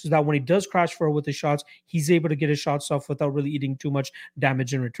balance so that when he does crash forward with his shots, he's able to get his shots off without really eating too much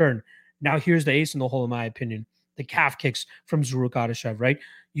damage in return. Now, here's the ace in the hole, in my opinion. The calf kicks from Zaruk Adeshev, right?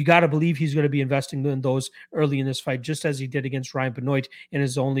 You got to believe he's going to be investing in those early in this fight, just as he did against Ryan Benoit in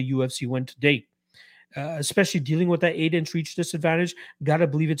his only UFC win to date. Especially dealing with that 8-inch reach disadvantage, got to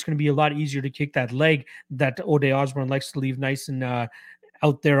believe it's going to be a lot easier to kick that leg that O'Day Osborne likes to leave nice and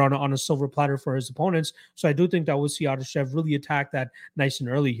out there on a silver platter for his opponents. So I do think that we'll see Adeshev really attack that nice and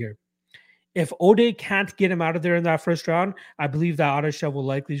early here. If O'Day can't get him out of there in that first round, I believe that Adeshev will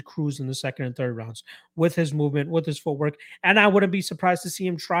likely cruise in the second and third rounds with his movement, with his footwork. And I wouldn't be surprised to see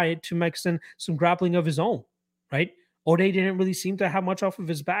him try it to mix in some grappling of his own, right? O'Day didn't really seem to have much off of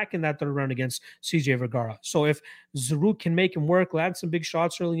his back in that third round against CJ Vergara. So if Zaruk can make him work, land some big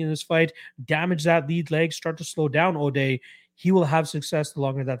shots early in this fight, damage that lead leg, start to slow down O'Day, he will have success the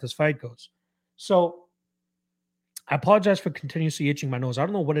longer that this fight goes. So I apologize for continuously itching my nose. I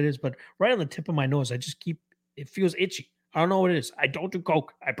don't know what it is, but right on the tip of my nose, it feels itchy. I don't know what it is. I don't do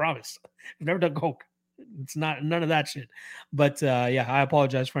coke. I promise. I've never done coke. It's not none of that shit. But yeah, I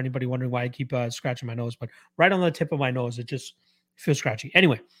apologize for anybody wondering why I keep scratching my nose. But right on the tip of my nose, it just feels scratchy.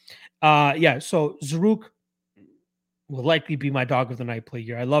 Anyway, yeah. So Zaruk will likely be my dog of the night play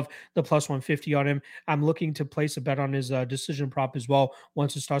here. I love the plus 150 on him. I'm looking to place a bet on his decision prop as well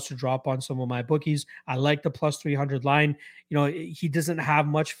once it starts to drop on some of my bookies. I like the plus 300 line. He doesn't have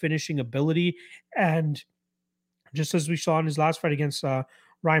much finishing ability. And just as we saw in his last fight against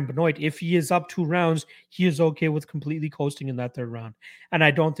Ryan Benoit, if he is up 2 rounds, he is okay with completely coasting in that third round. And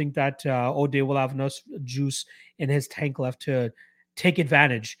I don't think that O'Day will have enough juice in his tank left to take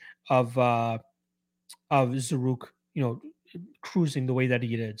advantage of Zaruk, cruising the way that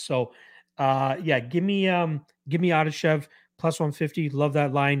he did. So yeah, give me Adeshev plus 150. Love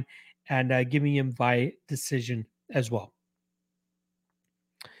that line. And give me him by decision as well.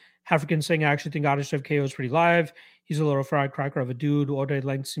 African saying, I actually think Adeshev KO is pretty live. He's a little firecracker of a dude. O'Day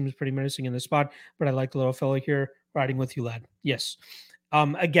length seems pretty menacing in the spot, but I like the little fellow here. Riding with you, lad. Yes.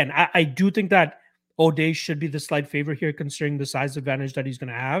 Again, I do think that O'Day should be the slight favorite here, considering the size advantage that he's going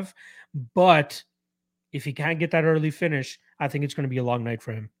to have. But if he can't get that early finish, I think it's going to be a long night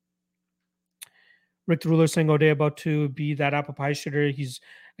for him. Rick the Ruler saying O'Day about to be that apple pie shitter. He's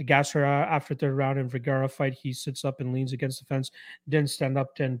a gasser after third round in Vergara fight. He sits up and leans against the fence. Didn't stand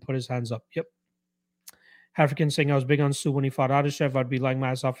up, didn't put his hands up. Yep. African saying I was big on Sue when he fought Adeshev. I'd be lying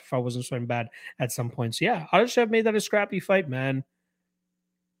my ass off if I wasn't swinging bad at some points. Yeah, Adeshev made that a scrappy fight, man.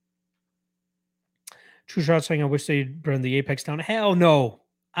 True Shot saying I wish they'd burn the Apex down. Hell no.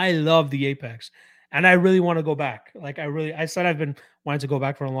 I love the Apex. And I really want to go back. I said I've been wanting to go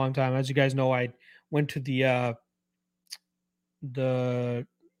back for a long time. As you guys know, I went to the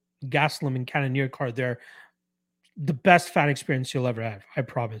Gaslam and Cannoneer card there. The best fan experience you'll ever have. I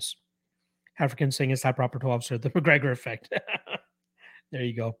promise. African saying it's that proper to officer, the McGregor effect. There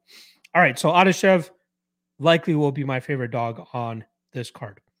you go. All right. So Adeshev likely will be my favorite dog on this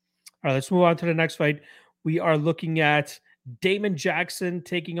card. All right. Let's move on to the next fight. We are looking at Damon Jackson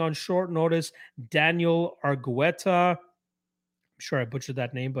taking on short notice Daniel Argueta. I'm sure I butchered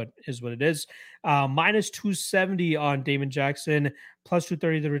that name, but is what it is. Minus 270 on Damon Jackson, plus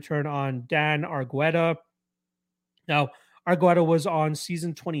 230 the return on Dan Argueta. Now, Argueta was on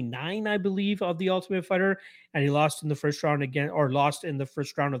season 29, I believe, of The Ultimate Fighter, and he lost in the first round lost in the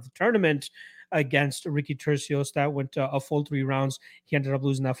first round of the tournament against Ricky Tercios. That went a full 3 rounds. He ended up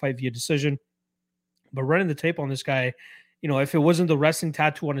losing that fight via decision. But running the tape on this guy, if it wasn't the wrestling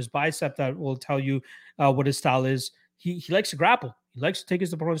tattoo on his bicep that will tell you what his style is, he likes to grapple. He likes to take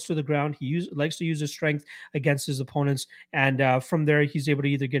his opponents to the ground. He likes to use his strength against his opponents. And from there, he's able to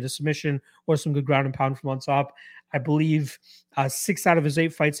either get a submission or some good ground and pound from on top. I believe 6 out of his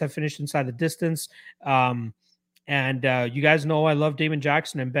 8 fights have finished inside the distance. And you guys know I love Damon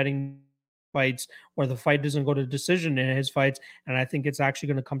Jackson and betting fights where the fight doesn't go to decision in his fights. And I think it's actually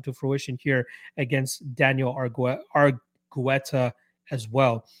going to come to fruition here against Daniel Argueta as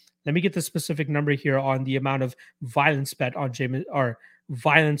well. Let me get the specific number here on the amount of violence bet on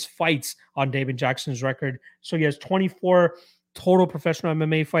violence fights on Damon Jackson's record. So he has 24 total professional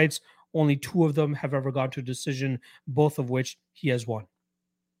MMA fights, Only 2 of them have ever gone to a decision, both of which he has won.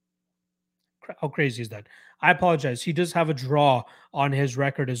 How crazy is that? I apologize. He does have a draw on his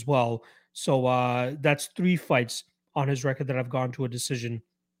record as well. So that's 3 fights on his record that have gone to a decision.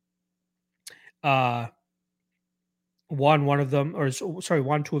 Uh Won one of them, or sorry,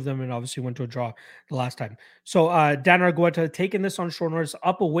 won 2 of them, and obviously went to a draw the last time. So Dan Argueta taking this on short notice,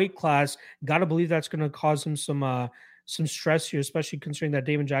 up a weight class. Gotta believe that's gonna cause him some stress here, especially considering that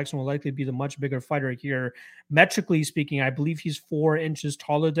Damon Jackson will likely be the much bigger fighter here. Metrically speaking, I believe he's 4 inches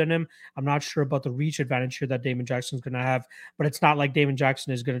taller than him. I'm not sure about the reach advantage here that Damon Jackson's gonna have, but it's not like Damon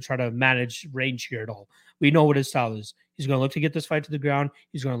Jackson is gonna try to manage range here at all. We know what his style is. He's gonna look to get this fight to the ground.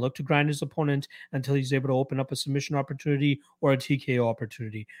 He's gonna look to grind his opponent until he's able to open up a submission opportunity or a TKO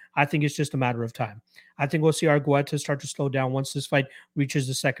opportunity. I think it's just a matter of time. I think we'll see Argueta start to slow down once this fight reaches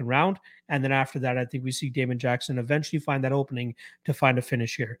the second round. And then after that, I think we see Damon Jackson eventually find that opening to find a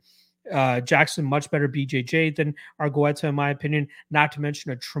finish here. Jackson, much better BJJ than Argueta, in my opinion, not to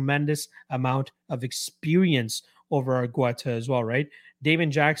mention a tremendous amount of experience over Argueta as well, right? Damon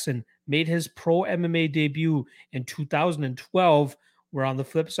Jackson made his pro MMA debut in 2012. We're on the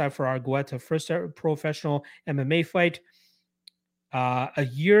flip side for Argueta, first professional MMA fight, a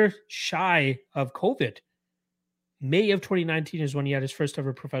year shy of COVID. May of 2019 is when he had his first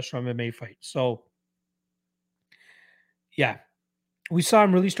ever professional MMA fight. So, yeah, we saw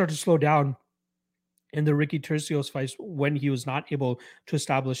him really start to slow down in the Ricky Turcios fights when he was not able to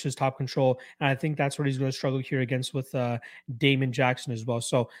establish his top control. And I think that's what he's going to struggle here against with Damon Jackson as well.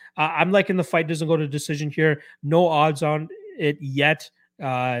 So I'm liking the fight doesn't go to decision here. No odds on it yet.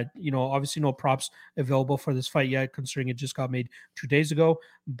 Obviously no props available for this fight yet, considering it just got made 2 days ago.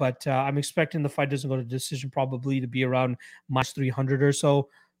 But I'm expecting the fight doesn't go to decision, probably to be around minus 300 or so.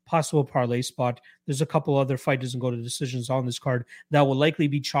 Possible parlay spot. There's a couple other fight doesn't go to decisions on this card that will likely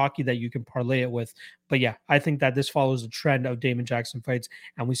be chalky that you can parlay it with. But yeah, I think that this follows the trend of Damon Jackson fights,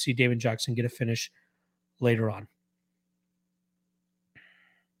 and we see Damon Jackson get a finish later on.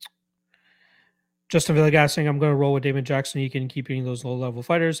 Justin Villegas saying, I'm going to roll with Damon Jackson. He can keep beating those low-level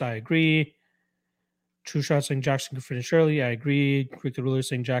fighters. I agree. True Shot saying Jackson could finish early. I agree. Quick the Ruler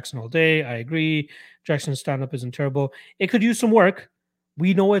saying Jackson all day. I agree. Jackson's stand-up isn't terrible. It could use some work.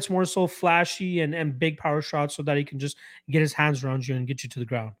 We know it's more so flashy and big power shots so that he can just get his hands around you and get you to the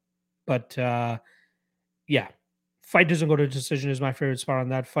ground. But yeah, fight doesn't go to decision is my favorite spot on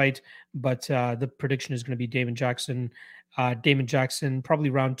that fight. But the prediction is going to be Damon Jackson. Damon Jackson, probably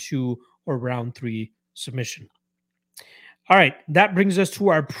round 2 or round 3 submission. All right, that brings us to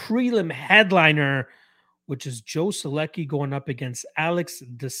our prelim headliner, which is Joe Solecki going up against Alex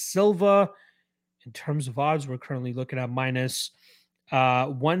De Silva. In terms of odds, we're currently looking at minus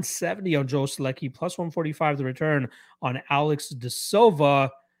 170 on Joe Solecki, plus 145 the return on Alex De Silva.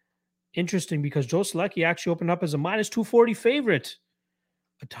 Interesting because Joe Solecki actually opened up as a minus 240 favorite.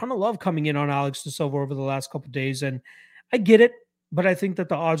 A ton of love coming in on Alex De Silva over the last couple of days, and I get it, but I think that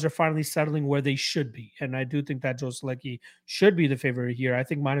the odds are finally settling where they should be, and I do think that Joe Solecki should be the favorite here. I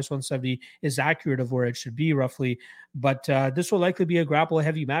think minus 170 is accurate of where it should be roughly, but this will likely be a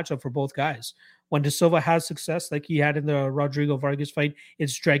grapple-heavy matchup for both guys. When De Silva has success, like he had in the Rodrigo Vargas fight,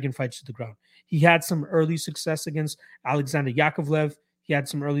 it's dragging fights to the ground. He had some early success against Alexander Yakovlev. He had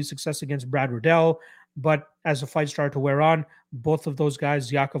some early success against Brad Riddell. But as the fight started to wear on, both of those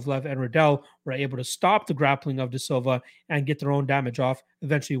guys, Yakovlev and Riddell, were able to stop the grappling of De Silva and get their own damage off,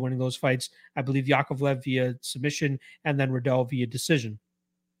 eventually winning those fights. I believe Yakovlev via submission and then Riddell via decision.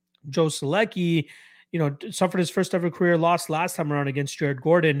 Joe Solecki, suffered his first ever career loss last time around against Jared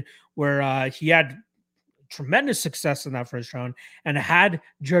Gordon, where he had tremendous success in that first round. And had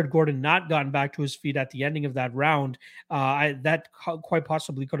Jared Gordon not gotten back to his feet at the ending of that round, that quite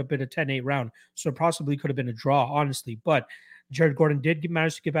possibly could have been a 10-8 round. So it possibly could have been a draw, honestly. But Jared Gordon did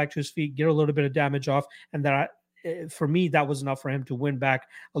manage to get back to his feet, get a little bit of damage off, and that for me, that was enough for him to win back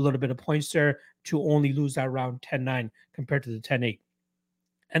a little bit of points there to only lose that round 10-9 compared to the 10-8.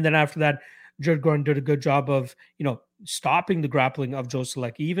 And then after that, Jared Gordon did a good job of, stopping the grappling of Joe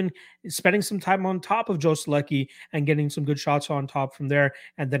Solecki, even spending some time on top of Joe Solecki and getting some good shots on top from there,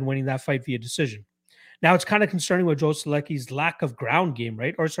 and then winning that fight via decision. Now, it's kind of concerning with Joe Solecki's lack of ground game,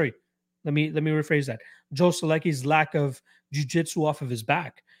 right? Or sorry, let me rephrase that. Joe Solecki's lack of jiu-jitsu off of his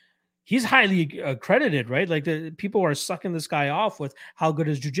back. He's highly accredited, right? Like the people are sucking this guy off with how good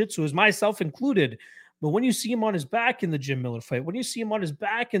his jiu-jitsu is, myself included. But when you see him on his back in the Jim Miller fight, when you see him on his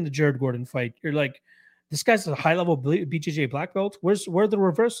back in the Jared Gordon fight, you're like, this guy's a high-level BJJ black belt. Where are the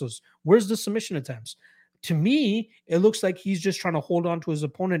reversals? Where's the submission attempts? To me, it looks like he's just trying to hold on to his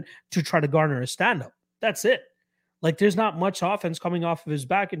opponent to try to garner a stand-up. That's it. Like there's not much offense coming off of his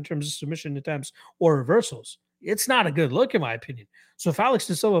back in terms of submission attempts or reversals. It's not a good look, in my opinion. So if Alex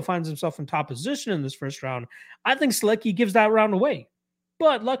De Silva finds himself in top position in this first round, I think Selecki gives that round away.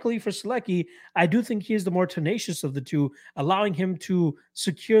 But luckily for Selecki, I do think he is the more tenacious of the two, allowing him to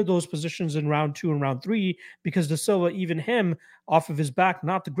secure those positions in round 2 and round 3, because De Silva, even him, off of his back,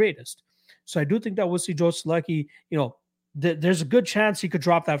 not the greatest. So I do think that we'll see Joe Selecki, there's a good chance he could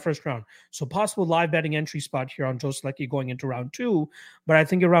drop that first round. So possible live betting entry spot here on Joe Selecki going into round 2. But I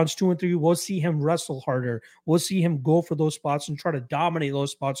think in rounds 2 and 3, we'll see him wrestle harder. We'll see him go for those spots and try to dominate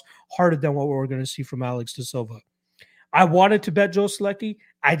those spots harder than what we're going to see from Alex De Silva. I wanted to bet Joe Selecki.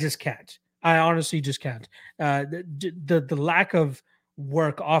 I just can't. I honestly just can't. The lack of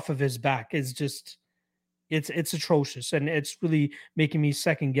work off of his back is just it's atrocious, and it's really making me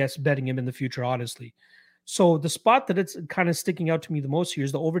second guess betting him in the future, honestly. So the spot that it's kind of sticking out to me the most here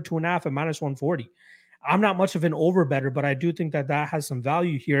is the over 2.5 at minus 140. I'm not much of an over better, but I do think that has some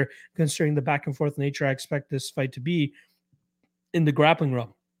value here, considering the back and forth nature I expect this fight to be in the grappling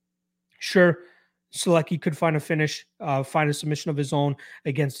realm. Sure, Selecki could find a finish, find a submission of his own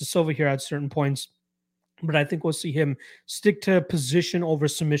against De Silva here at certain points. But I think we'll see him stick to position over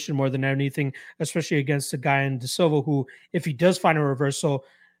submission more than anything, especially against a guy in De Silva who, if he does find a reversal,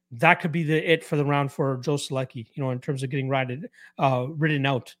 that could be it for the round for Joe Selecki, in terms of getting ridden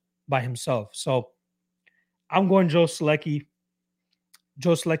out by himself. So I'm going Joe Selecki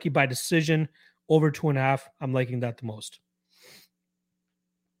by decision over 2.5. I'm liking that the most.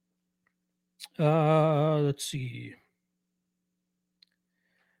 Let's see.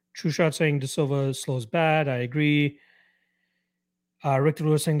 True Shot saying De Silva slows bad. I agree. Rick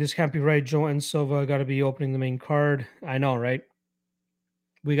DeRua saying this can't be right. Joe and Silva got to be opening the main card. I know, right?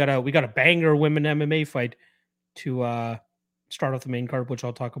 We got a banger women MMA fight to start off the main card, which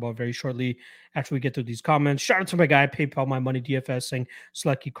I'll talk about very shortly after we get through these comments. Shout out to my guy, PayPal My Money DFS, saying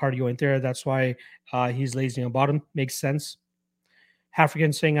Selecki cardio ain't there. That's why he's lazy on bottom. Makes sense.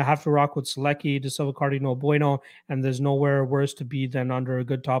 African saying I have to rock with Selecki, De Silva cardio no bueno, and there's nowhere worse to be than under a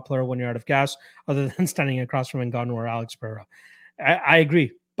good top player when you're out of gas, other than standing across from Ngannou or Alex Pereira. I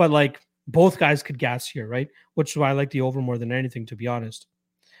agree, but like both guys could gas here, right? Which is why I like the over more than anything, to be honest.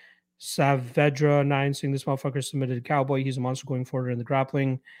 Saavedra 9 saying this motherfucker submitted Cowboy. He's a monster going forward in the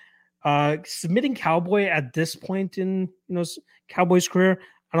grappling. Submitting Cowboy at this point in Cowboy's career,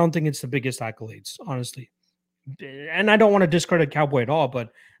 I don't think it's the biggest accolades, honestly. And I don't want to discredit Cowboy at all,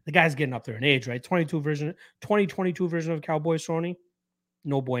 but the guy's getting up there in age, right? 2022 version of Cowboy Sony,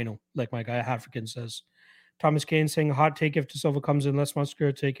 no bueno, like my guy African says. Thomas Kane saying hot take if De Silva comes in less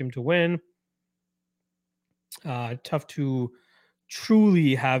muscular, take him to win. Tough to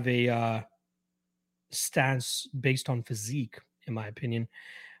truly have a stance based on physique, in my opinion.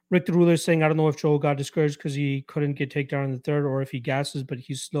 Rick the Ruler saying, I don't know if Joe got discouraged because he couldn't get takedown in the third or if he gasses, but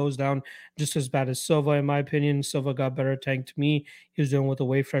he slows down just as bad as Silva, in my opinion. Silva got better at tank to me. He was dealing with a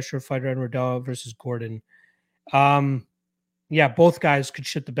way fresher fighter in Riddell versus Gordon. Yeah, both guys could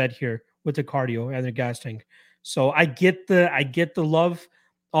shit the bed here with the cardio and the gas tank. So I get the love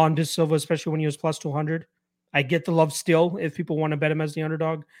on De Silva, especially when he was plus 200. I get the love still if people want to bet him as the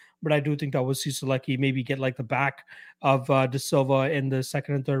underdog, but I do think that we'll see Selecki maybe get like the back of De Silva in the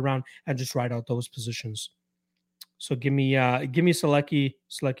second and third round and just ride out those positions. So give me Selecki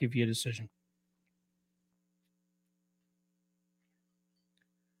via decision.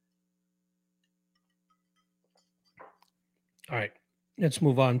 All right, let's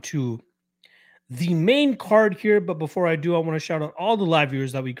move on to the main card here. But before I do, I want to shout out all the live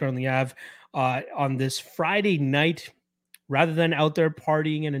viewers that we currently have on this Friday night. Rather than out there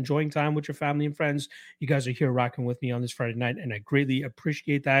partying and enjoying time with your family and friends, you guys are here rocking with me on this Friday night, and I greatly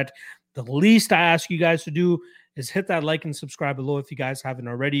appreciate that. The least I ask you guys to do is hit that like and subscribe below if you guys haven't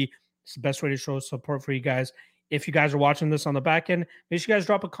already. It's the best way to show support for you guys. If you guys are watching this on the back end, make sure you guys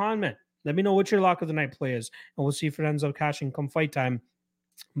drop a comment. Let me know what your lock of the night play is, and we'll see if it ends up cashing come fight time.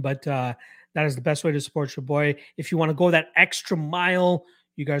 But that is the best way to support your boy. If you want to go that extra mile,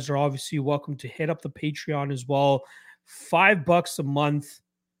 you guys are obviously welcome to hit up the Patreon as well. $5 a month.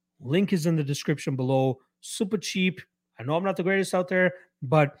 Link is in the description below. Super cheap. I know I'm not the greatest out there,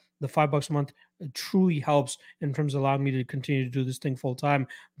 but the $5 a month truly helps in terms of allowing me to continue to do this thing full time.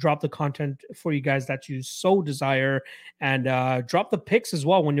 Drop the content for you guys that you so desire, and drop the picks as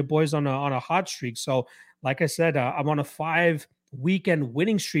well when your boy's on a hot streak. So, like I said, I'm on a 5-weekend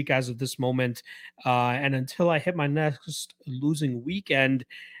winning streak as of this moment, and until I hit my next losing weekend,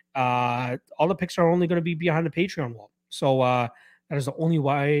 all the picks are only going to be behind the Patreon wall. So That is the only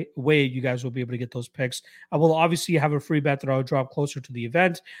way you guys will be able to get those picks. I will obviously have a free bet that I'll drop closer to the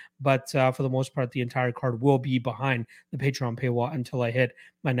event, but for the most part, the entire card will be behind the Patreon paywall until I hit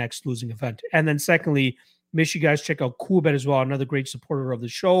my next losing event. And then secondly, make sure you guys check out Coolbet as well, another great supporter of the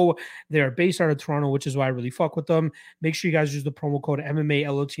show. They are based out of Toronto, which is why I really fuck with them. Make sure you guys use the promo code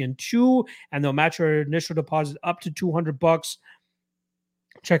MMALOTN2, and they'll match your initial deposit up to $200.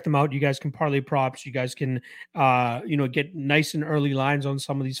 Check them out. You guys can parlay props. You guys can, get nice and early lines on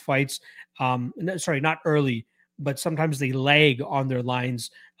some of these fights. Sorry, not early, but sometimes they lag on their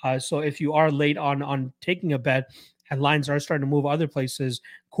lines. So if you are late on taking a bet and lines are starting to move other places,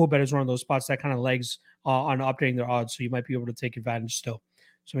 Coolbet is one of those spots that kind of lags on updating their odds. So you might be able to take advantage still.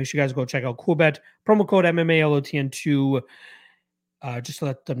 So make sure you guys go check out Coolbet. Promo code MMALOTN2, just to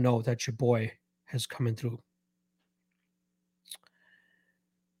let them know that your boy has coming through.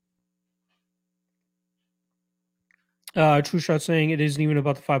 True Shot saying it isn't even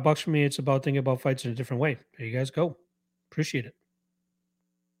about the $5 for me. It's about thinking about fights in a different way. There you guys go. Appreciate it.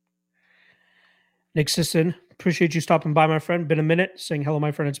 Nick Sisson, appreciate you stopping by, my friend. Been a minute. Saying hello,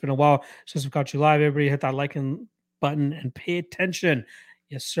 my friend. It's been a while since we've got you live. Everybody hit that like button and pay attention.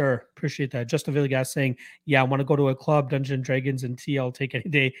 Yes, sir. Appreciate that. Justin Villegas saying, yeah, I want to go to a club, Dungeons and Dragons, and tea. I'll take any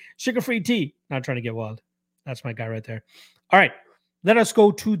day. Sugar-free tea. Not trying to get wild. That's my guy right there. All right. Let us go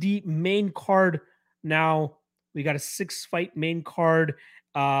to the main card now. We got a 6-fight main card.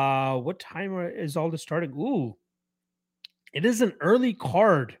 What time is all this starting? Ooh, it is an early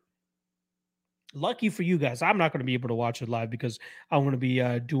card. Lucky for you guys, I'm not going to be able to watch it live because I'm going to be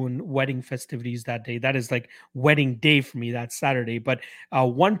doing wedding festivities that day. That is like wedding day for me. That's Saturday. But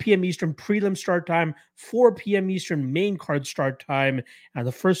 1 p.m. Eastern prelim start time, 4 p.m. Eastern main card start time. And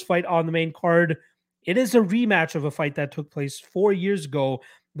the first fight on the main card, it is a rematch of a fight that took place 4 years ago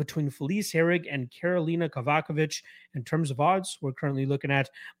between Felice Herrig and Karolina Kavakovic. In terms of odds, we're currently looking at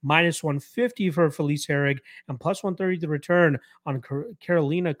minus 150 for Felice Herrig and plus 130 the return on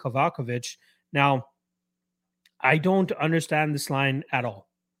Karolina Kavakovic. Now, I don't understand this line at all.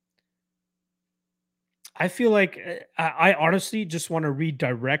 I feel like I honestly just want to read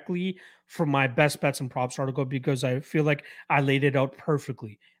directly from my best bets and props article because I feel like I laid it out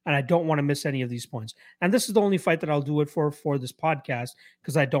perfectly and I don't want to miss any of these points. And this is the only fight that I'll do it for this podcast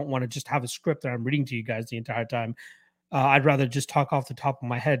because I don't want to just have a script that I'm reading to you guys the entire time. I'd rather just talk off the top of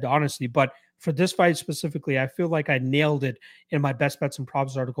my head, honestly. But for this fight specifically, I feel like I nailed it in my best bets and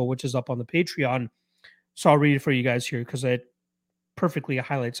props article, which is up on the Patreon. So I'll read it for you guys here because it perfectly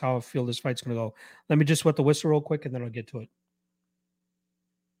highlights how I feel this fight's going to go. Let me just wet the whistle real quick and then I'll get to it.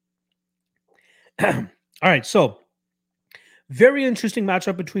 All right. So very interesting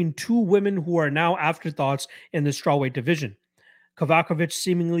matchup between two women who are now afterthoughts in the strawweight division. Kavakovic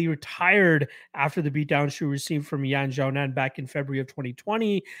seemingly retired after the beatdown she received from Yan Xiaonan back in February of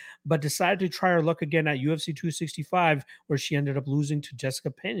 2020, but decided to try her luck again at UFC 265, where she ended up losing to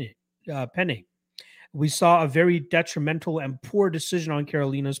Jessica Penne. We saw a very detrimental and poor decision on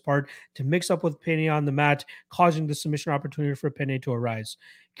Karolina's part to mix up with Penne on the mat, causing the submission opportunity for Penne to arise.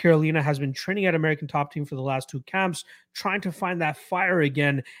 Karolina has been training at American Top Team for the last 2 camps, trying to find that fire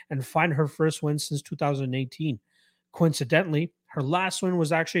again and find her first win since 2018. Coincidentally, her last win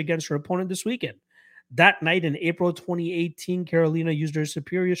was actually against her opponent this weekend. That night in April 2018, Karolina used her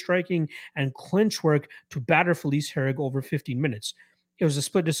superior striking and clinch work to batter Felice Herrig over 15 minutes. It was a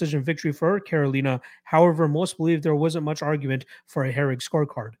split decision victory for Karolina. However, most believe there wasn't much argument for a Herrig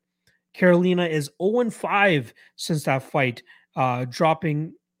scorecard. Karolina is 0-5 since that fight, is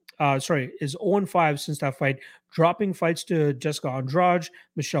 0-5 since that fight, dropping fights to Jessica Andrade,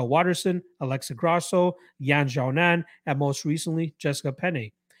 Michelle Waterson, Alexa Grasso, Yan Xiaonan, and most recently, Jessica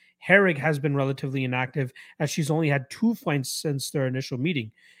Penne. Herrig has been relatively inactive as she's only had 2 fights since their initial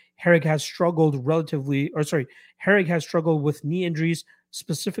meeting. Herrig has struggled with knee injuries,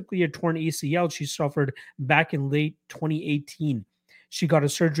 specifically a torn ACL she suffered back in late 2018. She got a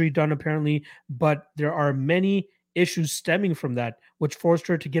surgery done apparently, but there are many issues stemming from that, which forced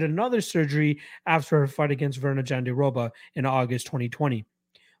her to get another surgery after her fight against Verna Jandiroba in August 2020.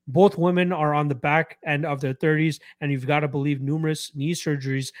 Both women are on the back end of their 30s, and you've got to believe numerous knee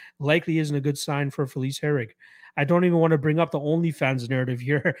surgeries likely isn't a good sign for Felice Herrig. I don't even want to bring up the OnlyFans narrative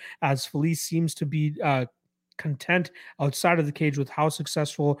here, as Felice seems to be content outside of the cage with how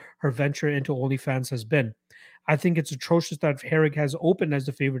successful her venture into OnlyFans has been. I think it's atrocious that Herrig has opened as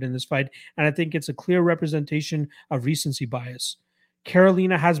the favorite in this fight, and I think it's a clear representation of recency bias.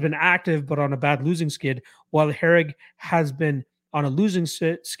 Karolina has been active but on a bad losing skid, while Herrig has been on a losing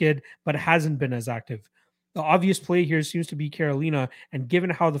skid but hasn't been as active. The obvious play here seems to be Karolina, and given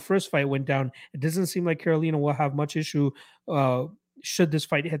how the first fight went down, it doesn't seem like Karolina will have much issue should this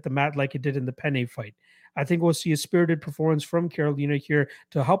fight hit the mat like it did in the Penne fight. I think we'll see a spirited performance from Carolina here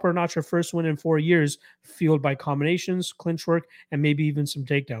to help her notch her first win in 4 years, fueled by combinations, clinch work, and maybe even some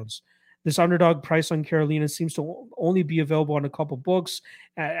takedowns. This underdog price on Carolina seems to only be available on a couple books,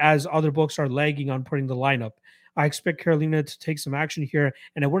 as other books are lagging on putting the lineup. I expect Carolina to take some action here,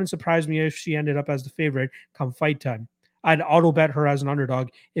 and it wouldn't surprise me if she ended up as the favorite come fight time. I'd auto bet her as an underdog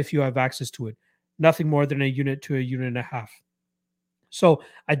if you have access to it. Nothing more than a unit to a unit and a half. So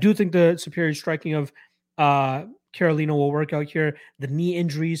I do think the superior striking of Carolina will work out here. The knee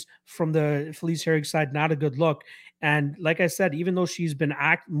injuries from the Felice Herrig side, not a good look. And like I said, even though she's been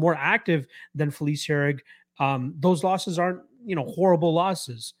more active than Felice Herrig, those losses aren't, horrible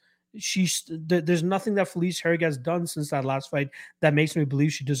losses. There's nothing that Felice Herrig has done since that last fight that makes me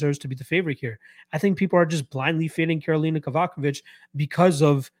believe she deserves to be the favorite here. I think people are just blindly fading Karolina Kavakovic because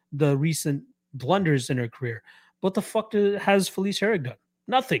of the recent blunders in her career. What the fuck has Felice Herrig done?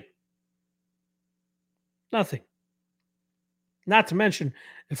 Nothing. Nothing. Not to mention,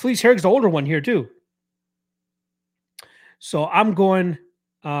 Felice Herrig's the older one here too. So I'm going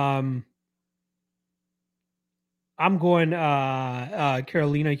Carolina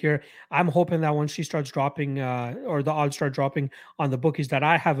here. I'm hoping that when she starts dropping or the odds start dropping on the bookies that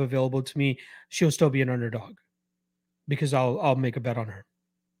I have available to me, she'll still be an underdog because I'll make a bet on her.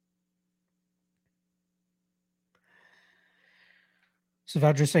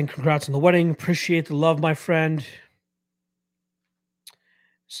 Savadra saying congrats on the wedding. Appreciate the love, my friend.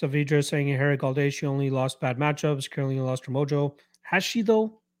 Savadra saying Herrig all day. She only lost bad matchups. Carolina lost her mojo. Has she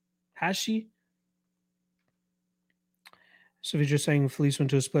though? Has she? Savadra saying Felice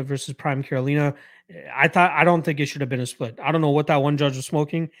went to a split versus Prime Carolina. I don't think it should have been a split. I don't know what that one judge was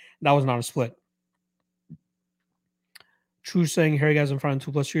smoking. That was not a split. True saying Herrig has in front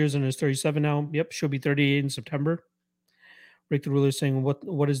of 2+ years and is 37 now. Yep, she'll be 38 in September. Rick the Ruler saying,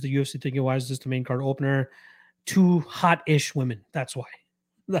 what is the UFC thinking? Why is this the main card opener? Two hot-ish women. That's why.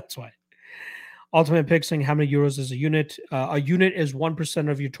 That's why. Ultimate Pick saying how many euros is a unit? A unit is 1%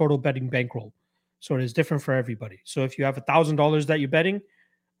 of your total betting bankroll. So it is different for everybody. So if you have $1,000 that you're betting,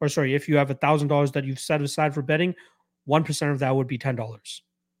 if you have $1,000 that you've set aside for betting, 1% of that would be $10.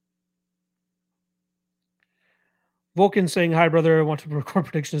 Vulcan saying, hi, brother. I want to record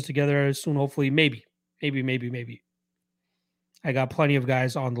predictions together soon, hopefully. Maybe. I got plenty of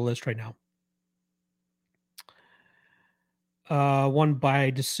guys on the list right now. One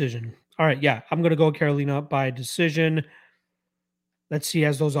by decision. All right, yeah, I'm going to go Carolina by decision. Let's see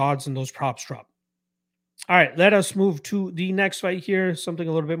as those odds and those props drop. All right, let us move to the next fight here. Something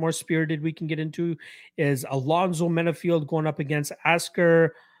a little bit more spirited we can get into is Alonzo Menifield going up against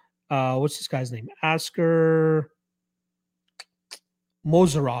Askar. What's this guy's name? Askar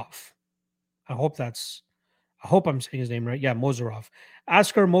Mozharov. I hope I'm saying his name right. Yeah, Mozharov.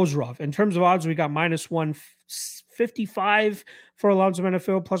 Askar Mozharov. In terms of odds, we got -155 for Alonzo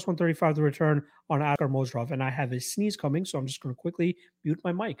Menifield, +135 the return on Askar Mozharov. And I have a sneeze coming, so I'm just going to quickly mute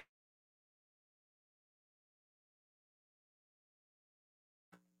my mic.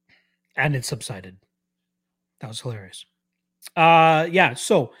 And it subsided. That was hilarious.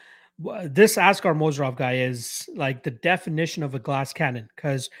 So this Askar Mozharov guy is like the definition of a glass cannon,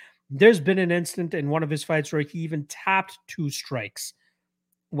 because there's been an instant in one of his fights where he even tapped 2 strikes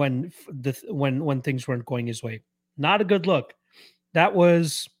when things weren't going his way. Not a good look. That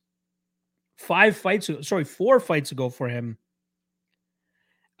was 4 fights ago for him,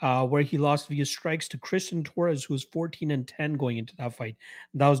 where he lost via strikes to Christian Torres, who was 14-10 going into that fight.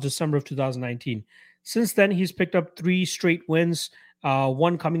 That was December of 2019. Since then, he's picked up 3 straight wins,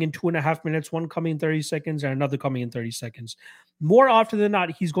 one coming in 2.5 minutes, one coming in 30 seconds, and another coming in 30 seconds. More often than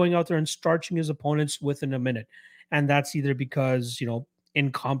not, he's going out there and starching his opponents within a minute. And that's either because,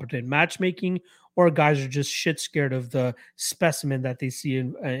 incompetent matchmaking, or guys are just shit scared of the specimen that they see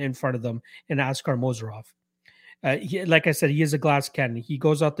in front of them in Askar Mozharov. Like I said, he is a glass cannon. He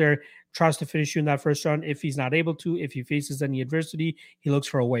goes out there, tries to finish you in that first round. If he's not able to, if he faces any adversity, he looks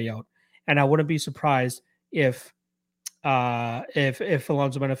for a way out. And I wouldn't be surprised if Alonzo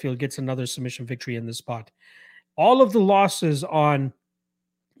Menifield gets another submission victory in this spot. All of the losses on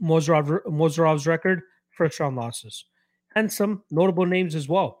Mozharov's record, first round losses, and some notable names as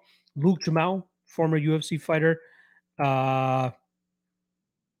well. Luke Jamal, former UFC fighter.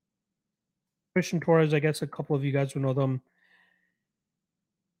 Christian Torres, I guess a couple of you guys would know them.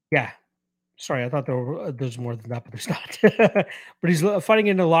 Yeah. Sorry, I thought there's more than that, but there's not. But he's fighting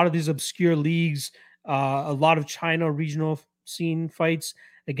in a lot of these obscure leagues, a lot of China regional scene fights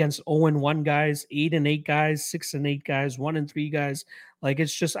against 0-1 guys, 8-8 guys, 6-8 guys, 1-3 guys. Like,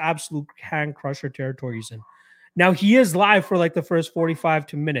 it's just absolute hand crusher territory he's in. Now he is live for like the first 45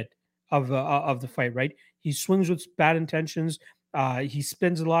 to minute of the fight, right? He swings with bad intentions. He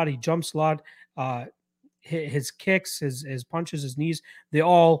spins a lot. He jumps a lot. Uh, his kicks, his punches, his knees, they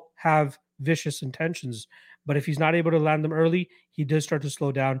all have vicious intentions. But if he's not able to land them early, he does start to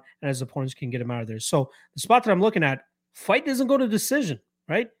slow down, and his opponents can get him out of there. So the spot that I'm looking at, fight doesn't go to decision,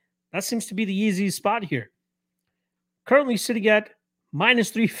 right? That seems to be the easiest spot here. Currently sitting at minus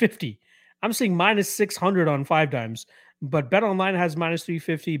 350. I'm seeing minus 600 on 5 times, but Bet Online has minus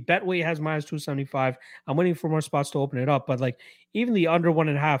 350. Betway has minus 275. I'm waiting for more spots to open it up, but like even the under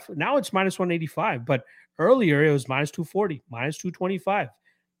 1.5, now it's minus 185, but earlier it was minus 240, minus 225.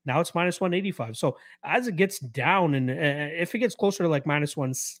 Now it's minus 185. So as it gets down, and if it gets closer to like minus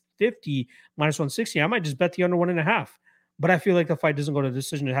 150, minus 160, I might just bet the under 1.5. But I feel like the fight doesn't go to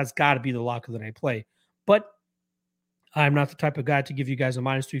decision. It has got to be the lock of the night play. But I'm not the type of guy to give you guys a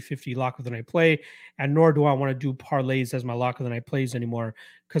minus 350 lock of the night play, and nor do I want to do parlays as my lock of the night plays anymore,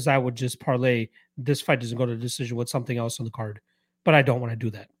 because I would just parlay this fight doesn't go to decision with something else on the card. But I don't want to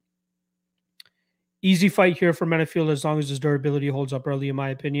do that. Easy fight here for Menifield as long as his durability holds up early, in my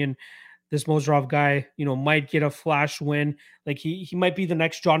opinion. This Mozarov guy, might get a flash win. Like he might be the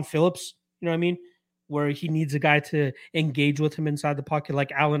next John Phillips, you know what I mean? Where he needs a guy to engage with him inside the pocket,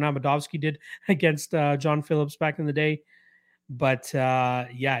 like Alan Amadovsky did against John Phillips back in the day. But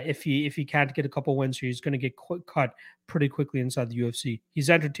yeah, if he can't get a couple wins here, he's going to get cut pretty quickly inside the UFC.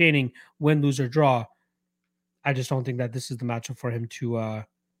 He's entertaining, win, lose, or draw. I just don't think that this is the matchup for him to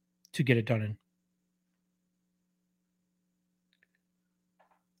get it done in.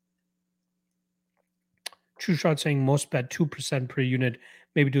 True Shot saying most bet 2% per unit.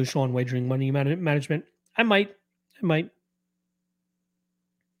 Maybe do a show on wagering money management. I might.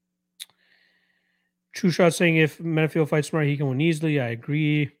 True Shot saying if Menifield fights smart, he can win easily. I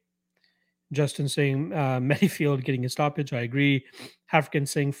agree. Justin saying Menifield getting a stoppage. I agree. African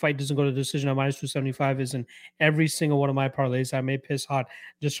saying fight doesn't go to decision at minus 275 is in every single one of my parlays. I may piss hot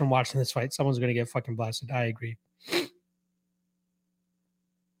just from watching this fight. Someone's going to get fucking blasted. I agree.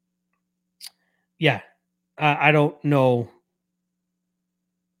 Yeah. I don't know.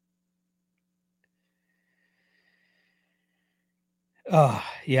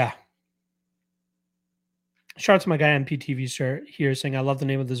 Yeah. Shout out to my guy MPTV sir here saying, I love the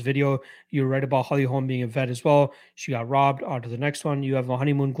name of this video. You're right about Holly Holm being a vet as well. She got robbed. On to the next one. You have a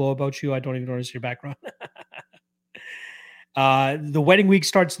honeymoon glow about you. I don't even notice your background. The wedding week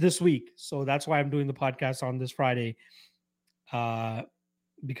starts this week. So that's why I'm doing the podcast on this Friday.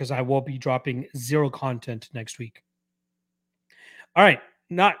 Because I will be dropping zero content next week. All right.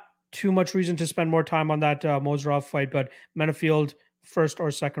 Not too much reason to spend more time on that Mozarov fight, but Menifield, first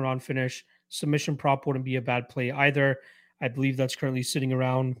or second round finish. Submission prop wouldn't be a bad play either. I believe that's currently sitting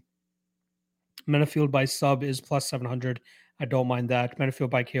around. Menifield by sub is plus 700. I don't mind that. Menifield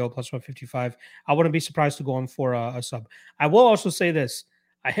by KO plus 155. I wouldn't be surprised to go on for a sub. I will also say this.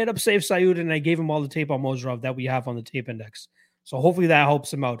 I hit up Saif Sayud and I gave him all the tape on Mozarov that we have on the tape index. So hopefully that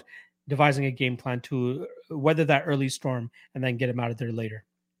helps him out, devising a game plan to weather that early storm and then get him out of there later.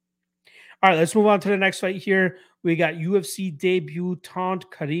 All right, let's move on to the next fight here. We got UFC debutant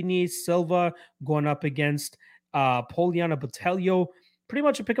Karine Silva going up against Poliana Botelho. Pretty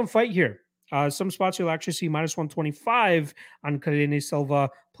much a pick 'em fight here. Some spots you'll actually see minus 125 on Karine Silva,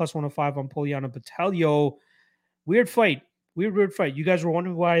 plus 105 on Poliana Botelho. Weird fight. Weird fight. You guys were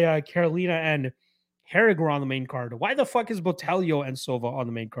wondering why Carolina and Herrig were on the main card. Why the fuck is Botelho and Silva on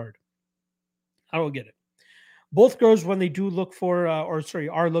the main card? I don't get it. Both girls, when they do look for,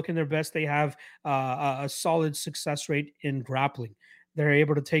 are looking their best, they have a solid success rate in grappling. They're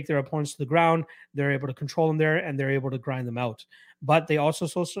able to take their opponents to the ground. They're able to control them there, and they're able to grind them out. But they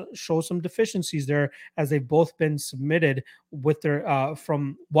also show some deficiencies there, as they've both been submitted with their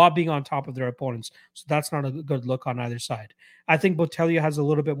from while being on top of their opponents. So that's not a good look on either side. I think Botelho has a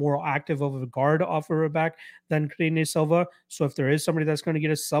little bit more active of a guard off of her back than Karine Silva. So if there is somebody that's going to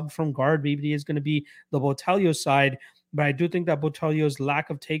get a sub from guard, maybe it is going to be the Botelho side. But I do think that Botelho's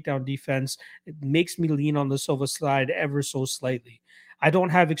lack of takedown defense, it makes me lean on the Silva side ever so slightly. I don't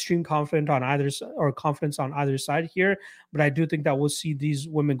have extreme confidence on either side here, but I do think that we'll see these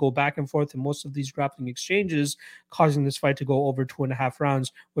women go back and forth in most of these grappling exchanges, causing this fight to go over 2.5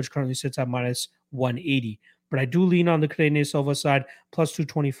 rounds, which currently sits at minus 180. But I do lean on the Karine Silva side, plus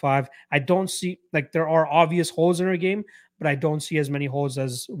 225. I don't see, like, there are obvious holes in her game, but I don't see as many holes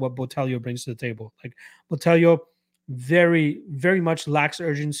as what Botelho brings to the table. Like, Botelho, very, very much lacks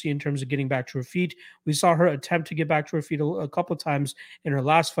urgency in terms of getting back to her feet. We saw her attempt to get back to her feet a couple times in her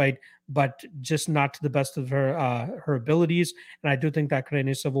last fight, but just not to the best of her abilities. And I do think that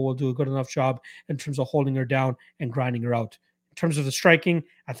Karine Silva will do a good enough job in terms of holding her down and grinding her out. In terms of the striking,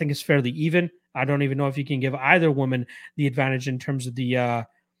 I think it's fairly even. I don't even know if you can give either woman the advantage in terms of the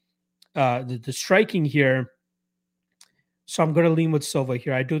striking here. So I'm going to lean with Silva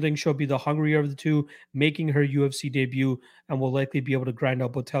here. I do think she'll be the hungrier of the two, making her UFC debut, and will likely be able to grind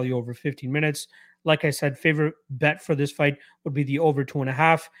out Botelho over 15 minutes. Like I said, favorite bet for this fight would be the over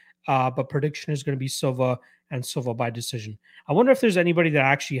 2.5, but prediction is going to be Silva and Silva by decision. I wonder if there's anybody that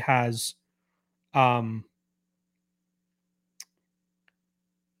actually has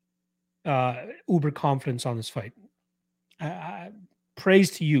uber confidence on this fight.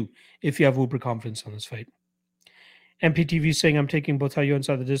 Praise to you if you have uber confidence on this fight. MPTV saying I'm taking Botelho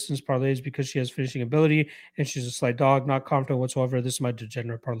inside the distance parlays because she has finishing ability and she's a slight dog, not confident whatsoever. This is my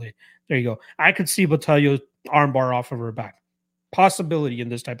degenerate parlay. There you go. I could see Botelho armbar off of her back. Possibility in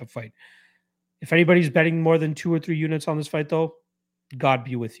this type of fight. If anybody's betting more than 2 or 3 units on this fight, though, God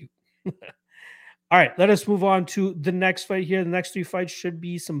be with you. All right, let us move on to the next fight here. The next 3 fights should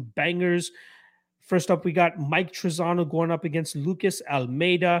be some bangers. First up, we got Mike Trizano going up against Lucas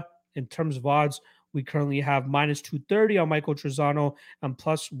Almeida. In terms of odds, we currently have minus 230 on Michael Trizano and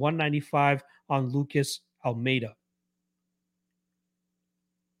plus 195 on Lucas Almeida.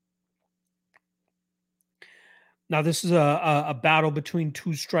 Now, this is a battle between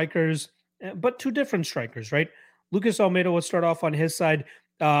 2 strikers, but 2 different strikers, right? Lucas Almeida will start off on his side,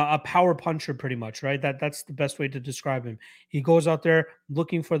 a power puncher pretty much, right? That's the best way to describe him. He goes out there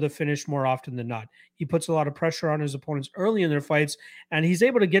looking for the finish more often than not. He puts a lot of pressure on his opponents early in their fights, and he's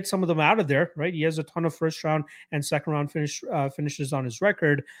able to get some of them out of there, right? He has a ton of first round and second round finishes on his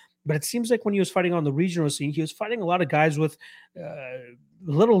record. But it seems like when he was fighting on the regional scene, he was fighting a lot of guys with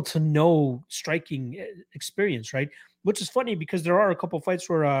little to no striking experience, right? Which is funny because there are a couple of fights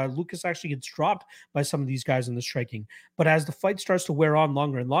where Lucas actually gets dropped by some of these guys in the striking. But as the fight starts to wear on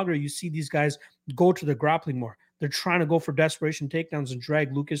longer and longer, you see these guys go to the grappling more. They're trying to go for desperation takedowns and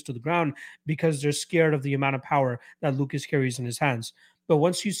drag Lucas to the ground because they're scared of the amount of power that Lucas carries in his hands. But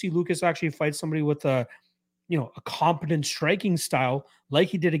once you see Lucas actually fight somebody with a competent striking style like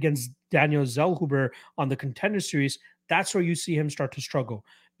he did against Daniel Zellhuber on the Contender Series, that's where you see him start to struggle.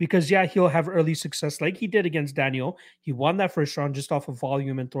 Because, yeah, he'll have early success like he did against Daniel. He won that first round just off of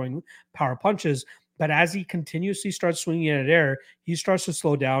volume and throwing power punches. But as he continuously starts swinging at air, he starts to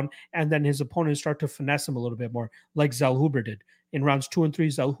slow down, and then his opponents start to finesse him a little bit more, like Zellhuber did. In rounds 2 and 3,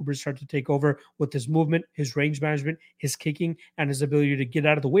 Zellhuber started to take over with his movement, his range management, his kicking, and his ability to get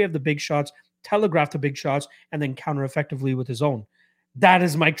out of the way of the big shots, telegraph the big shots, and then counter effectively with his own. That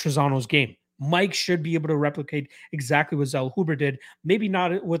is Mike Trizano's game. Mike should be able to replicate exactly what Zellhuber did. Maybe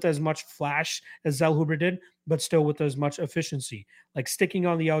not with as much flash as Zellhuber did, but still with as much efficiency. Like sticking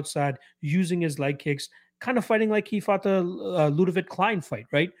on the outside, using his leg kicks, kind of fighting like he fought the Ludovic Klein fight,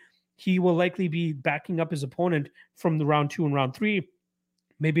 right? He will likely be backing up his opponent from the round 2 and round 3,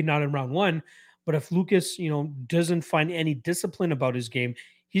 maybe not in round 1. But if Lucas, doesn't find any discipline about his game,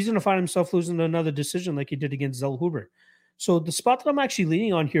 he's going to find himself losing another decision like he did against Zellhuber. So the spot that I'm actually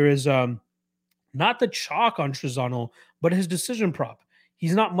leaning on here is not the chalk on Trizano, but his decision prop.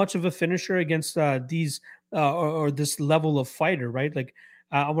 He's not much of a finisher against these or this level of fighter, right? Like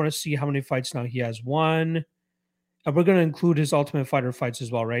I want to see how many fights now he has. 1. We're going to include his Ultimate Fighter fights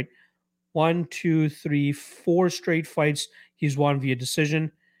as well, right? 1, 2, 3, 4 straight fights he's won via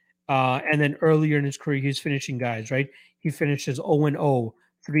decision. And then earlier in his career, he's finishing guys, right? He finishes 0-0,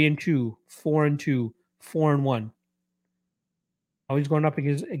 3-2, 4-2, 4-1. Now he's going up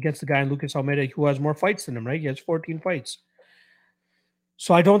against the guy in Lucas Almeida who has more fights than him, right? He has 14 fights.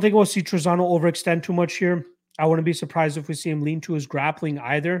 So I don't think we'll see Trizano overextend too much here. I wouldn't be surprised if we see him lean to his grappling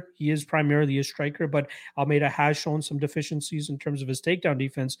either. He is primarily a striker, but Almeida has shown some deficiencies in terms of his takedown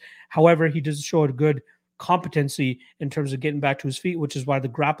defense. However, he does show a good competency in terms of getting back to his feet, which is why the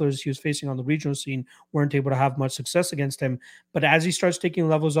grapplers he was facing on the regional scene weren't able to have much success against him. But as he starts taking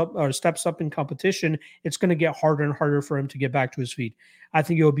levels up or steps up in competition, it's going to get harder and harder for him to get back to his feet. I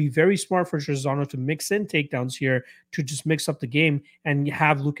think it would be very smart for Trizano to mix in takedowns here to just mix up the game and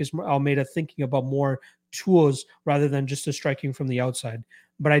have Lucas Almeida thinking about more tools rather than just the striking from the outside.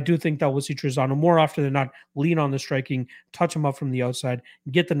 But I do think that we'll see Trizano more often than not lean on the striking, touch him up from the outside,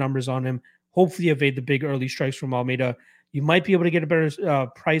 get the numbers on him, hopefully evade the big early strikes from Almeida. You might be able to get a better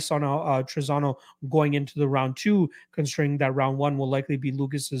price on Trizano going into the round 2, considering that round 1 will likely be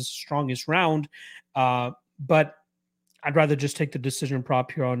Lucas's strongest round. But I'd rather just take the decision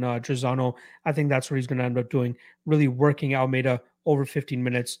prop here on Trizano. I think that's what he's going to end up doing, really working Almeida over 15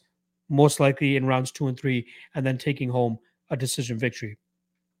 minutes, most likely in rounds 2 and 3, and then taking home a decision victory.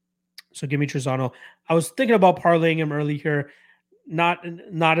 So give me Trizano. I was thinking about parlaying him early here, not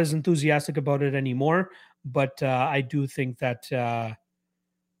as enthusiastic about it anymore, but I do think that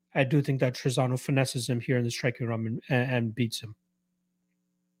Trizano finesses him here in the striking round and beats him.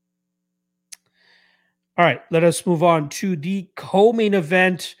 All right, let us move on to the co-main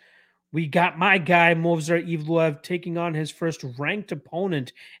event. We got my guy, Movsar Evloev, taking on his first ranked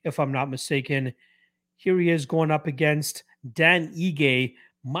opponent, if I'm not mistaken. Here he is going up against Dan Ige,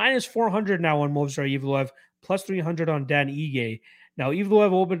 minus 400 now on Movsar Evloev, plus 300 on Dan Ige. Now,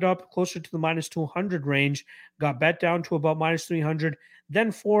 Evloev opened up closer to the minus 200 range, got bet down to about minus 300.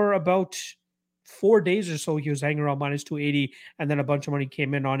 Then for about 4 days or so, he was hanging around minus 280, and then a bunch of money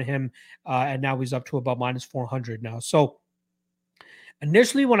came in on him, and now he's up to about minus 400 now. So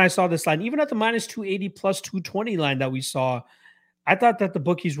initially, when I saw this line, even at the minus 280 plus 220 line that we saw, I thought that the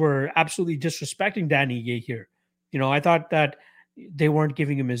bookies were absolutely disrespecting Dan Ige here. I thought that they weren't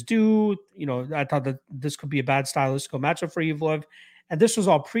giving him his due. I thought that this could be a bad stylistical matchup for Evloev. And this was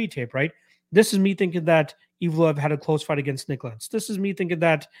all pre-tape, right? This is me thinking that Evloev had a close fight against Nick Lentz. This is me thinking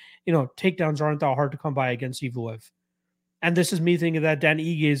that, takedowns aren't that hard to come by against Evloev. And this is me thinking that Dan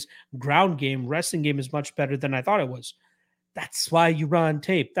Ige's ground game, wrestling game is much better than I thought it was. That's why you run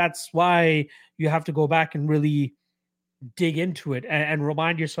tape. That's why you have to go back and really dig into it and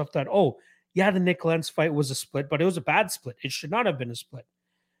remind yourself that, oh, yeah, the Nick Lentz fight was a split, but it was a bad split. It should not have been a split.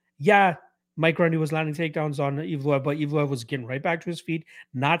 Yeah, Mike Grundy was landing takedowns on Evloev, but Evloev was getting right back to his feet,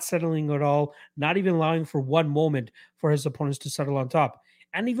 not settling at all, not even allowing for one moment for his opponents to settle on top.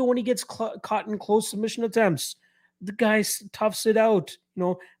 And even when he gets caught in close submission attempts, the guy toughs it out.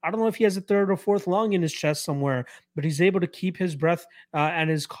 I don't know if he has a third or fourth lung in his chest somewhere, but he's able to keep his breath and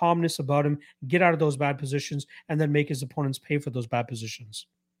his calmness about him, get out of those bad positions, and then make his opponents pay for those bad positions.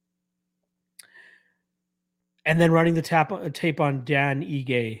 And then running the tape on Dan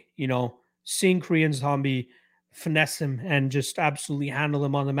Ige, seeing Korean Zombie finesse him and just absolutely handle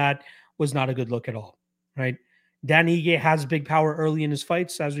him on the mat was not a good look at all, right? Dan Ige has big power early in his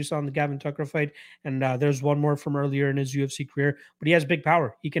fights, as we saw in the Gavin Tucker fight. And there's one more from earlier in his UFC career, but he has big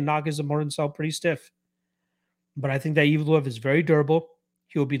power. He can knock his opponents out pretty stiff. But I think that Evloev is very durable.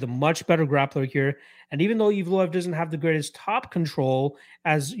 He'll be the much better grappler here. And even though Evloev doesn't have the greatest top control,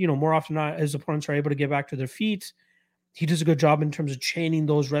 as more often not, his opponents are able to get back to their feet, he does a good job in terms of chaining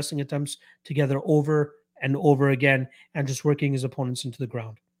those wrestling attempts together over and over again and just working his opponents into the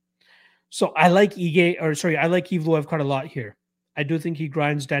ground. So I like Evloev quite a lot here. I do think he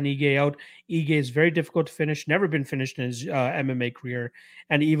grinds Dan Ige out. Ige is very difficult to finish, never been finished in his MMA career.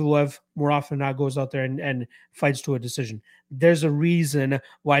 And Evloev more often than not goes out there and fights to a decision. There's a reason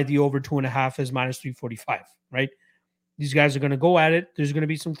why the over 2.5 is minus 345, right? These guys are going to go at it. There's going to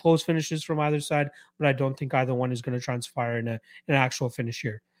be some close finishes from either side, but I don't think either one is going to transpire in an actual finish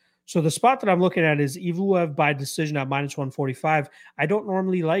here. So the spot that I'm looking at is Evloev by decision at minus 145. I don't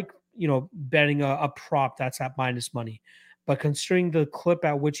normally like, betting a prop that's at minus money. But considering the clip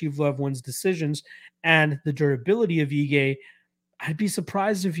at which Evloev wins decisions and the durability of Ige, I'd be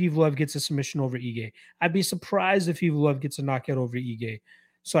surprised if Evloev gets a submission over Ige. I'd be surprised if Evloev gets a knockout over Ige.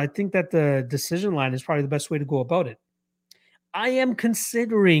 So I think that the decision line is probably the best way to go about it. I am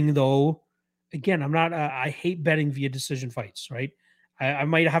considering, though, again, I'm not, I hate betting via decision fights, right? I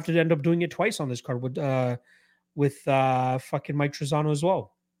might have to end up doing it twice on this card with fucking Mike Trizano as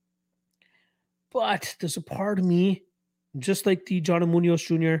well. But there's a part of me, just like the John Munoz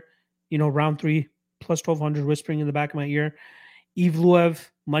Jr., round 3 plus 1,200 whispering in the back of my ear. Evloev,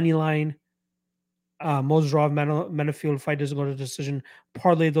 moneyline, Mozarov, Menafield fight doesn't go to decision.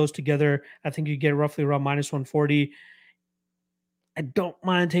 Parlay those together. I think you get roughly around minus 140. I don't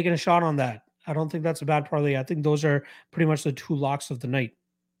mind taking a shot on that. I don't think that's a bad parlay. I think those are pretty much the two locks of the night.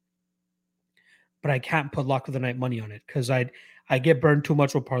 But I can't put lock of the night money on it because I get burned too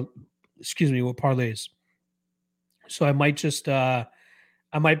much with parlays. So I might just I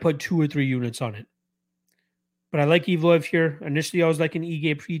might put 2 or 3 units on it. But I like Evloev here. Initially, I was like an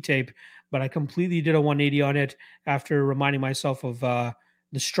Ige pre-tape, but I completely did a 180 on it after reminding myself of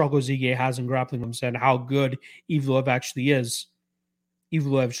the struggles Ige has in grappling him and how good Evloev actually is.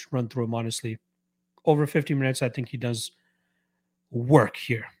 Evloev should run through him, honestly. Over 50 minutes, I think he does work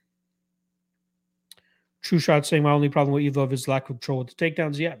here. True Shot saying my only problem with Evloev is lack of control with the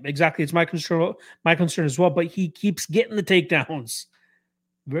takedowns. Yeah, exactly. It's my concern as well, but he keeps getting the takedowns.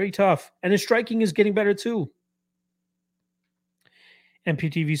 Very tough. And his striking is getting better too.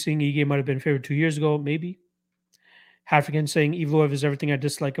 MPTV saying Ige might have been favored 2 years ago. Maybe. African saying Evloev is everything I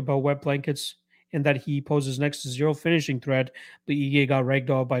dislike about wet blankets in that he poses next to zero finishing threat, but Ige got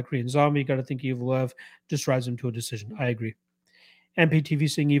ragdolled by Korean Zombie. Got to think Evloev just drives him to a decision. I agree. MPTV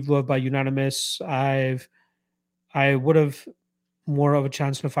saying Evloev by unanimous. I would have more of a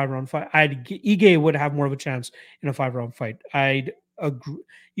chance in a 5-round fight. Ige would have more of a chance in a 5-round fight. I'd agree.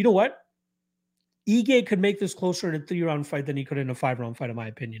 You know what? Ige could make this closer in a 3-round fight than he could in a 5-round fight, in my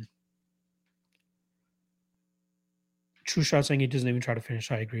opinion. True Shot saying he doesn't even try to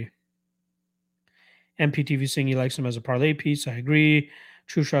finish. I agree. MPTV saying he likes him as a parlay piece. I agree.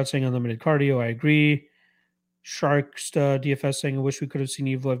 True Shot saying unlimited cardio. I agree. Sharks DFS saying I wish we could have seen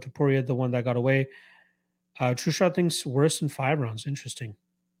Evloev Topuria, the one that got away. True Shot thinks worse than 5 rounds. Interesting.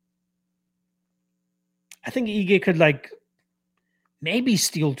 I think Ige could maybe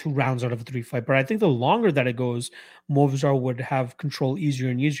steal 2 rounds out of a 3 fight, but I think the longer that it goes, Movzar would have control easier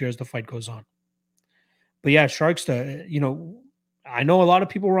and easier as the fight goes on. But yeah, Sharks, I know a lot of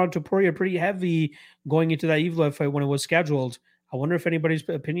people were on Topuria pretty heavy going into that Evloev fight when it was scheduled. I wonder if anybody's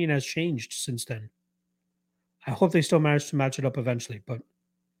opinion has changed since then. I hope they still manage to match it up eventually, but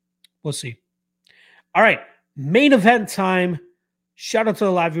we'll see. All right, main event time. Shout out to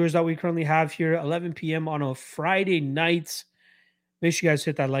the live viewers that we currently have here, 11 p.m. on a Friday night. Make sure you guys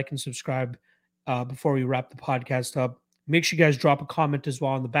hit that like and subscribe before we wrap the podcast up. Make sure you guys drop a comment as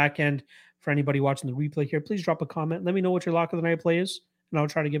well on the back end. For anybody watching the replay here, please drop a comment. Let me know what your lock of the night play is, and I'll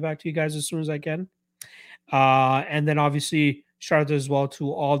try to get back to you guys as soon as I can. And then obviously, shout out as well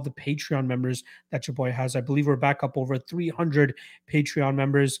to all the Patreon members that your boy has. I believe we're back up over 300 Patreon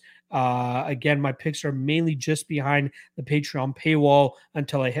members. Again, my picks are mainly just behind the Patreon paywall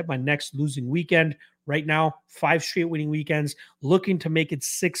until I hit my next losing weekend. Right now, 5 straight winning weekends, looking to make it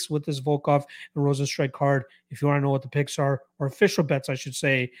 6 with this Volkov and Rozenstruik card. If you want to know what the picks are, or official bets, I should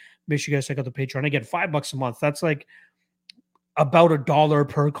say, make sure you guys check out the Patreon. I get $5 a month. That's like about $1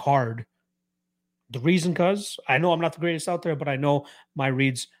 per card. The reason, because I know I'm not the greatest out there, but I know my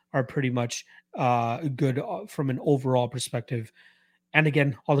reads are pretty much good from an overall perspective. And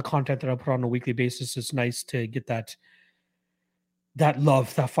again, all the content that I put on a weekly basis, it's nice to get that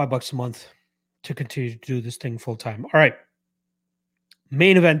love, that $5 a month to continue to do this thing full time. All right.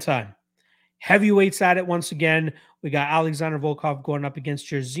 Main event time. Heavyweights at it once again. We got Alexander Volkov going up against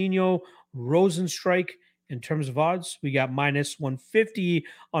Jairzinho Rozenstruik. In terms of odds, we got minus 150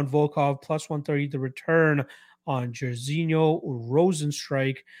 on Volkov, plus 130 the return on Jairzinho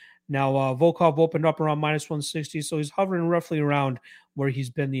Rozenstruik. Now, Volkov opened up around minus 160, so he's hovering roughly around where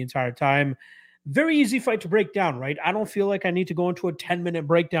he's been the entire time. Very easy fight to break down, right? I don't feel like I need to go into a 10-minute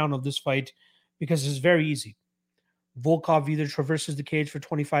breakdown of this fight because it's very easy. Volkov either traverses the cage for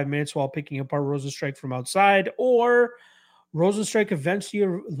 25 minutes while picking apart Rozenstruik from outside, or Rozenstruik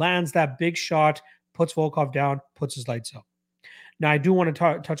eventually lands that big shot, puts Volkov down, puts his lights out. Now, I do want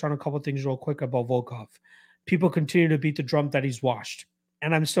to touch on a couple of things real quick about Volkov. People continue to beat the drum that he's washed,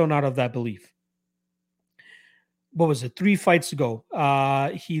 and I'm still not of that belief. What was it? 3 fights ago,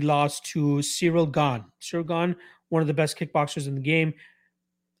 he lost to Cyril Gane. Cyril Gane, one of the best kickboxers in the game.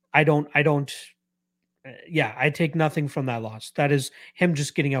 I take nothing from that loss. That is him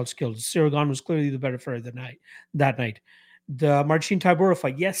just getting outskilled. Cyril Gane was clearly the better fighter that night. The Marcin Tybura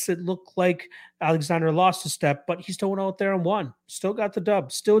fight, yes, it looked like Alexander lost a step, but he still went out there and won. Still got the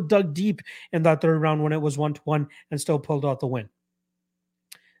dub. Still dug deep in that 3rd round when it was 1-1 and still pulled out the win.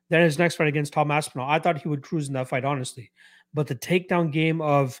 Then his next fight against Tom Aspinall, I thought he would cruise in that fight, honestly. But the takedown game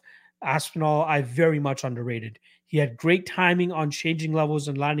of Aspinall, I very much underrated. He had great timing on changing levels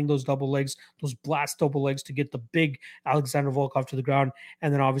and landing those double legs, those blast double legs to get the big Alexander Volkov to the ground,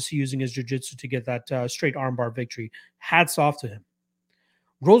 and then obviously using his jiu-jitsu to get that straight armbar victory. Hats off to him.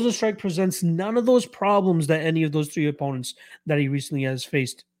 Rozenstruik presents none of those problems that any of those 3 opponents that he recently has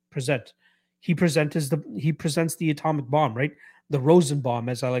faced present. He presents the atomic bomb, right? The Rosen bomb,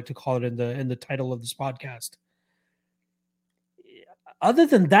 as I like to call it in the title of this podcast. Other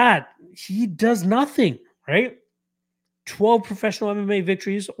than that, he does nothing, right? 12 professional MMA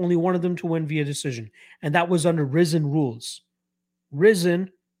victories, only one of them to win via decision. And that was under Rizin rules. Rizin,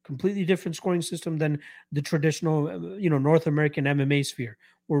 completely different scoring system than the traditional, North American MMA sphere,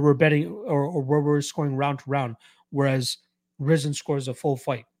 where we're betting or where we're scoring round to round, whereas Rizin scores a full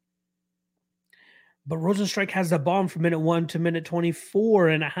fight. But Rozenstruik has the bomb from minute 1 to minute 24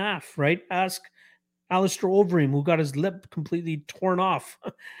 and a half, right? Ask Alistair Overeem, who got his lip completely torn off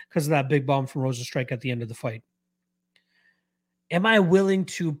because of that big bomb from Rozenstruik at the end of the fight. Am I willing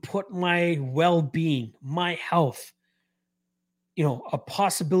to put my well-being, my health, a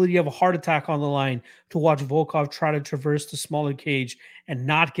possibility of a heart attack on the line to watch Volkov try to traverse the smaller cage and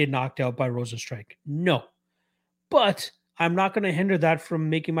not get knocked out by Rozenstruik? No. But I'm not going to hinder that from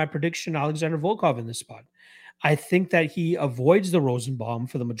making my prediction Alexander Volkov in this spot. I think that he avoids the Rosenbaum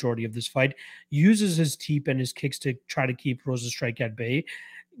for the majority of this fight, uses his teep and his kicks to try to keep Rozenstruik at bay,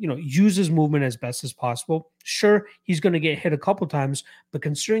 uses movement as best as possible. Sure, he's going to get hit a couple times, but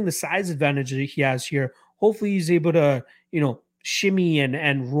considering the size advantage that he has here, hopefully he's able to, shimmy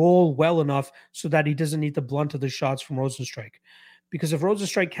and roll well enough so that he doesn't need the blunt of the shots from Rozenstruik. Because if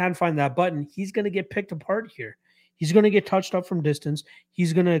Rozenstruik can't find that button, he's going to get picked apart here. He's going to get touched up from distance.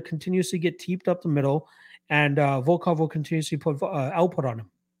 He's going to continuously get teeped up the middle, and Volkov will continuously put output on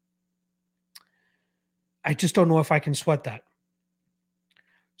him. I just don't know if I can sweat that.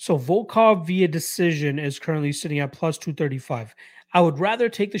 So Volkov via decision is currently sitting at plus 235. I would rather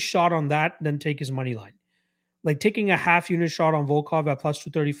take the shot on that than take his money line. Like taking a half unit shot on Volkov at plus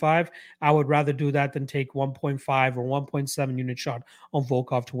 235, I would rather do that than take 1.5 or 1.7 unit shot on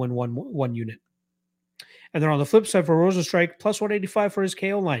Volkov to win one unit. And then on the flip side for Rozenstruik, plus 185 for his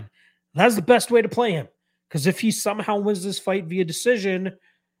KO line. That's the best way to play him. Because if he somehow wins this fight via decision,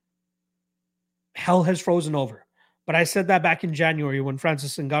 hell has frozen over. But I said that back in January when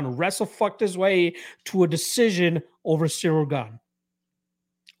Francis Ngannou wrestle-fucked his way to a decision over Ciryl Gane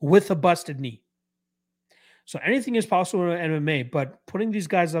with a busted knee. So anything is possible in MMA, but putting these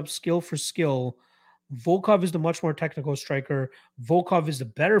guys up skill for skill, Volkov is the much more technical striker. Volkov is the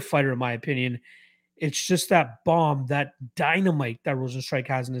better fighter, in my opinion. It's just that bomb, that dynamite that Rozenstruik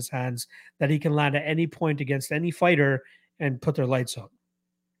has in his hands that he can land at any point against any fighter and put their lights out.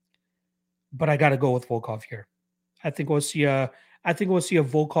 But I got to go with Volkov here. I think we'll see a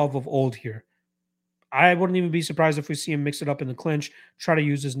Volkov of old here. I wouldn't even be surprised if we see him mix it up in the clinch, try to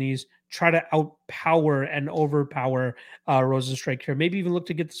use his knees, try to outpower and overpower Rozenstruik here. Maybe even look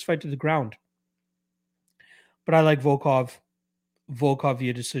to get this fight to the ground. But I like Volkov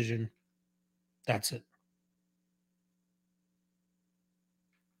via decision. That's it.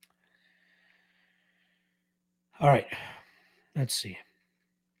 All right. Let's see.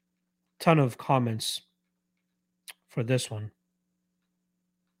 Ton of comments for this one.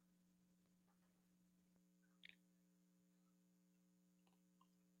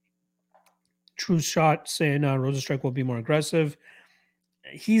 True Shot saying Rozenstruik will be more aggressive.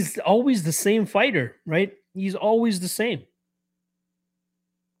 He's always the same fighter, right? He's always the same.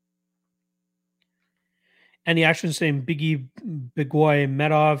 Any action saying Biggie Bigoy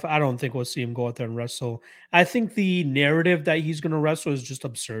Medov? I don't think we'll see him go out there and wrestle. I think the narrative that he's going to wrestle is just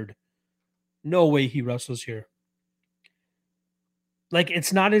absurd. No way he wrestles here. Like,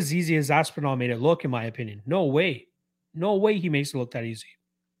 it's not as easy as Aspinall made it look, in my opinion. No way. No way he makes it look that easy.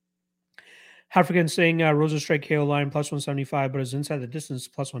 African saying Rozenstruik KO line plus 175, but is inside the distance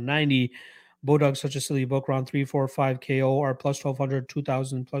plus 190. Bodog, such a silly book, round 3, 4, 5 KO are plus 1200,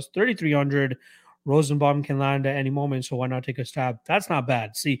 2000, plus 3300. Rosenbaum can land at any moment, so why not take a stab? That's not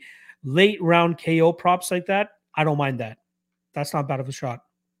bad. See, late round KO props like that, I don't mind that. That's not bad of a shot.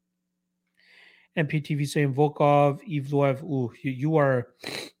 MPTV saying Volkov, Evloev. Ooh, you are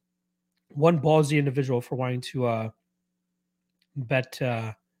one ballsy individual for wanting to bet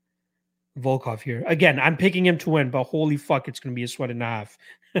Volkov here. Again, I'm picking him to win, but holy fuck, it's going to be a sweat and a half.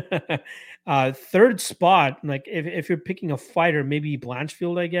 Third spot, like if you're picking a fighter, maybe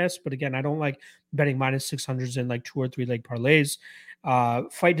Blanchfield, I guess. But again, I don't like betting minus 600s in like 2 or 3 leg parlays.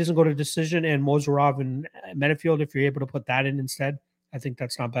 Fight doesn't go to decision, and Mozarov and Metafield, if you're able to put that in instead, I think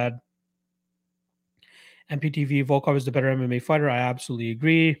that's not bad. MPTV, Volkov is the better MMA fighter. I absolutely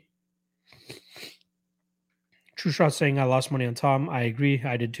agree. True Shot saying I lost money on Tom. I agree.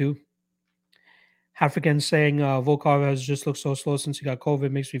 I did too. African saying Volkov has just looked so slow since he got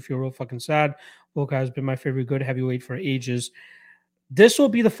COVID. Makes me feel real fucking sad. Volkov has been my favorite good heavyweight for ages. This will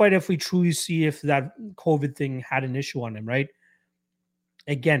be the fight if we truly see if that COVID thing had an issue on him, right?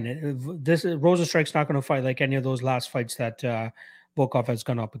 Again, this Rozenstruik's not going to fight like any of those last fights that Volkov has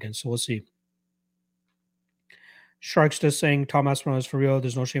gone up against. So we'll see. Sharks just saying Tom Aspinall is for real.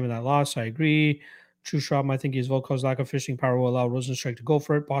 There's no shame in that loss. I agree. True Shot, I think Volkov's lack of finishing power will allow Rozenstruik to go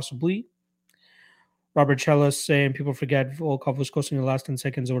for it, possibly. Robert Chellis saying people forget Volkov was costing the last 10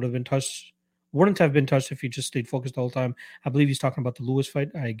 seconds. It wouldn't have been touched if he just stayed focused the whole time. I believe he's talking about the Lewis fight.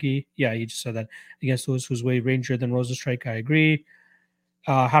 I agree. Yeah, he just said that against Lewis, who's way rangier than Rozenstruik. I agree.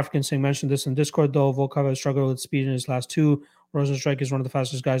 African saying mentioned this in Discord, though. Volkov has struggled with speed in his last 2. Rozenstruik is one of the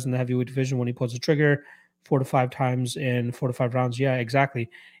fastest guys in the heavyweight division when he pulls the trigger 4 to 5 times in 4 to 5 rounds. Yeah, exactly.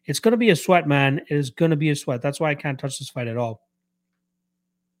 It's going to be a sweat, man. It is going to be a sweat. That's why I can't touch this fight at all.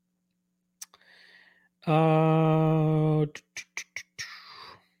 True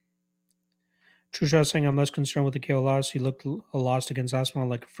Shot saying I'm less concerned with the KO loss. He looked lost against Aspinall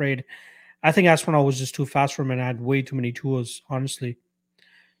like afraid. I think Aspinall was just too fast for him and had way too many tools, honestly.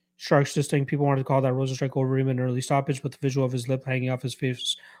 Sharks just think people wanted to call that Rosenstrike over him in an early stoppage, but the visual of his lip hanging off his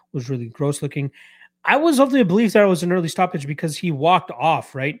face was really gross looking. I was of the belief that it was an early stoppage because he walked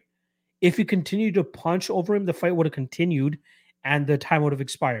off, right? If he continued to punch over him, the fight would have continued and the time would have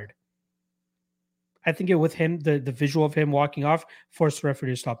expired. I think it with him, the visual of him walking off forced the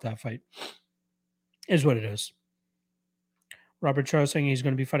referee to stop that fight. Is what it is. Robert Charles saying he's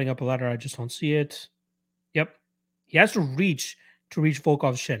going to be fighting up a ladder. I just don't see it. Yep. He has to reach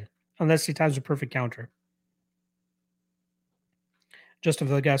Volkov's shin, unless he times a perfect counter. Justin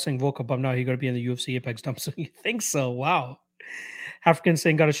Villegas saying Volkov bummed out. He going to be in the UFC Apex dump. So you think so? Wow. African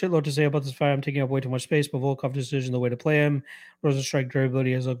saying got a shitload to say about this fight. I'm taking up way too much space, but Volkov decision the way to play him. Rosenstrike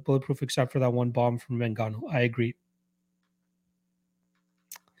durability has looked bulletproof except for that one bomb from Ngannou. I agree.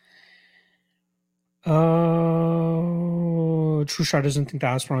 True Shot doesn't think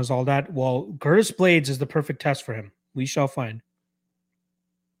that Aspinall is all that. Well, Curtis Blades is the perfect test for him. We shall find.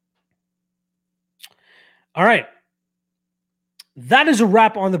 All right. That is a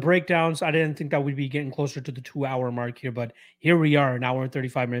wrap on the breakdowns. I didn't think that we'd be getting closer to the 2-hour mark here, but here we are, an hour and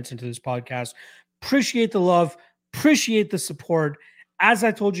 35 minutes into this podcast. Appreciate the love. Appreciate the support. As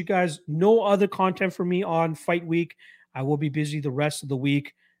I told you guys, no other content for me on Fight Week. I will be busy the rest of the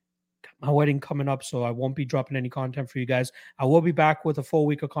week. Got my wedding coming up, so I won't be dropping any content for you guys. I will be back with a full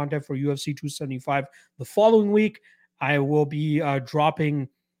week of content for UFC 275 the following week. I will be dropping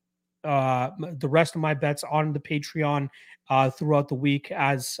the rest of my bets on the Patreon throughout the week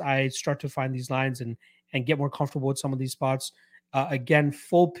as I start to find these lines and get more comfortable with some of these spots. Again,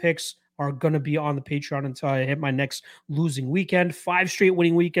 full picks are going to be on the Patreon until I hit my next losing weekend. 5 straight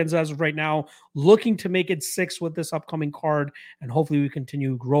winning weekends as of right now. Looking to make it 6 with this upcoming card, and hopefully we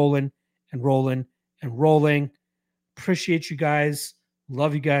continue rolling and rolling and rolling. Appreciate you guys.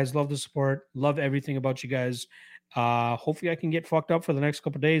 Love you guys. Love the support. Love everything about you guys. Hopefully I can get fucked up for the next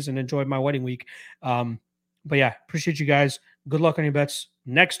couple of days and enjoy my wedding week. But yeah, appreciate you guys. Good luck on your bets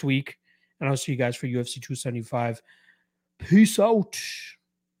next week. And I'll see you guys for UFC 275. Peace out.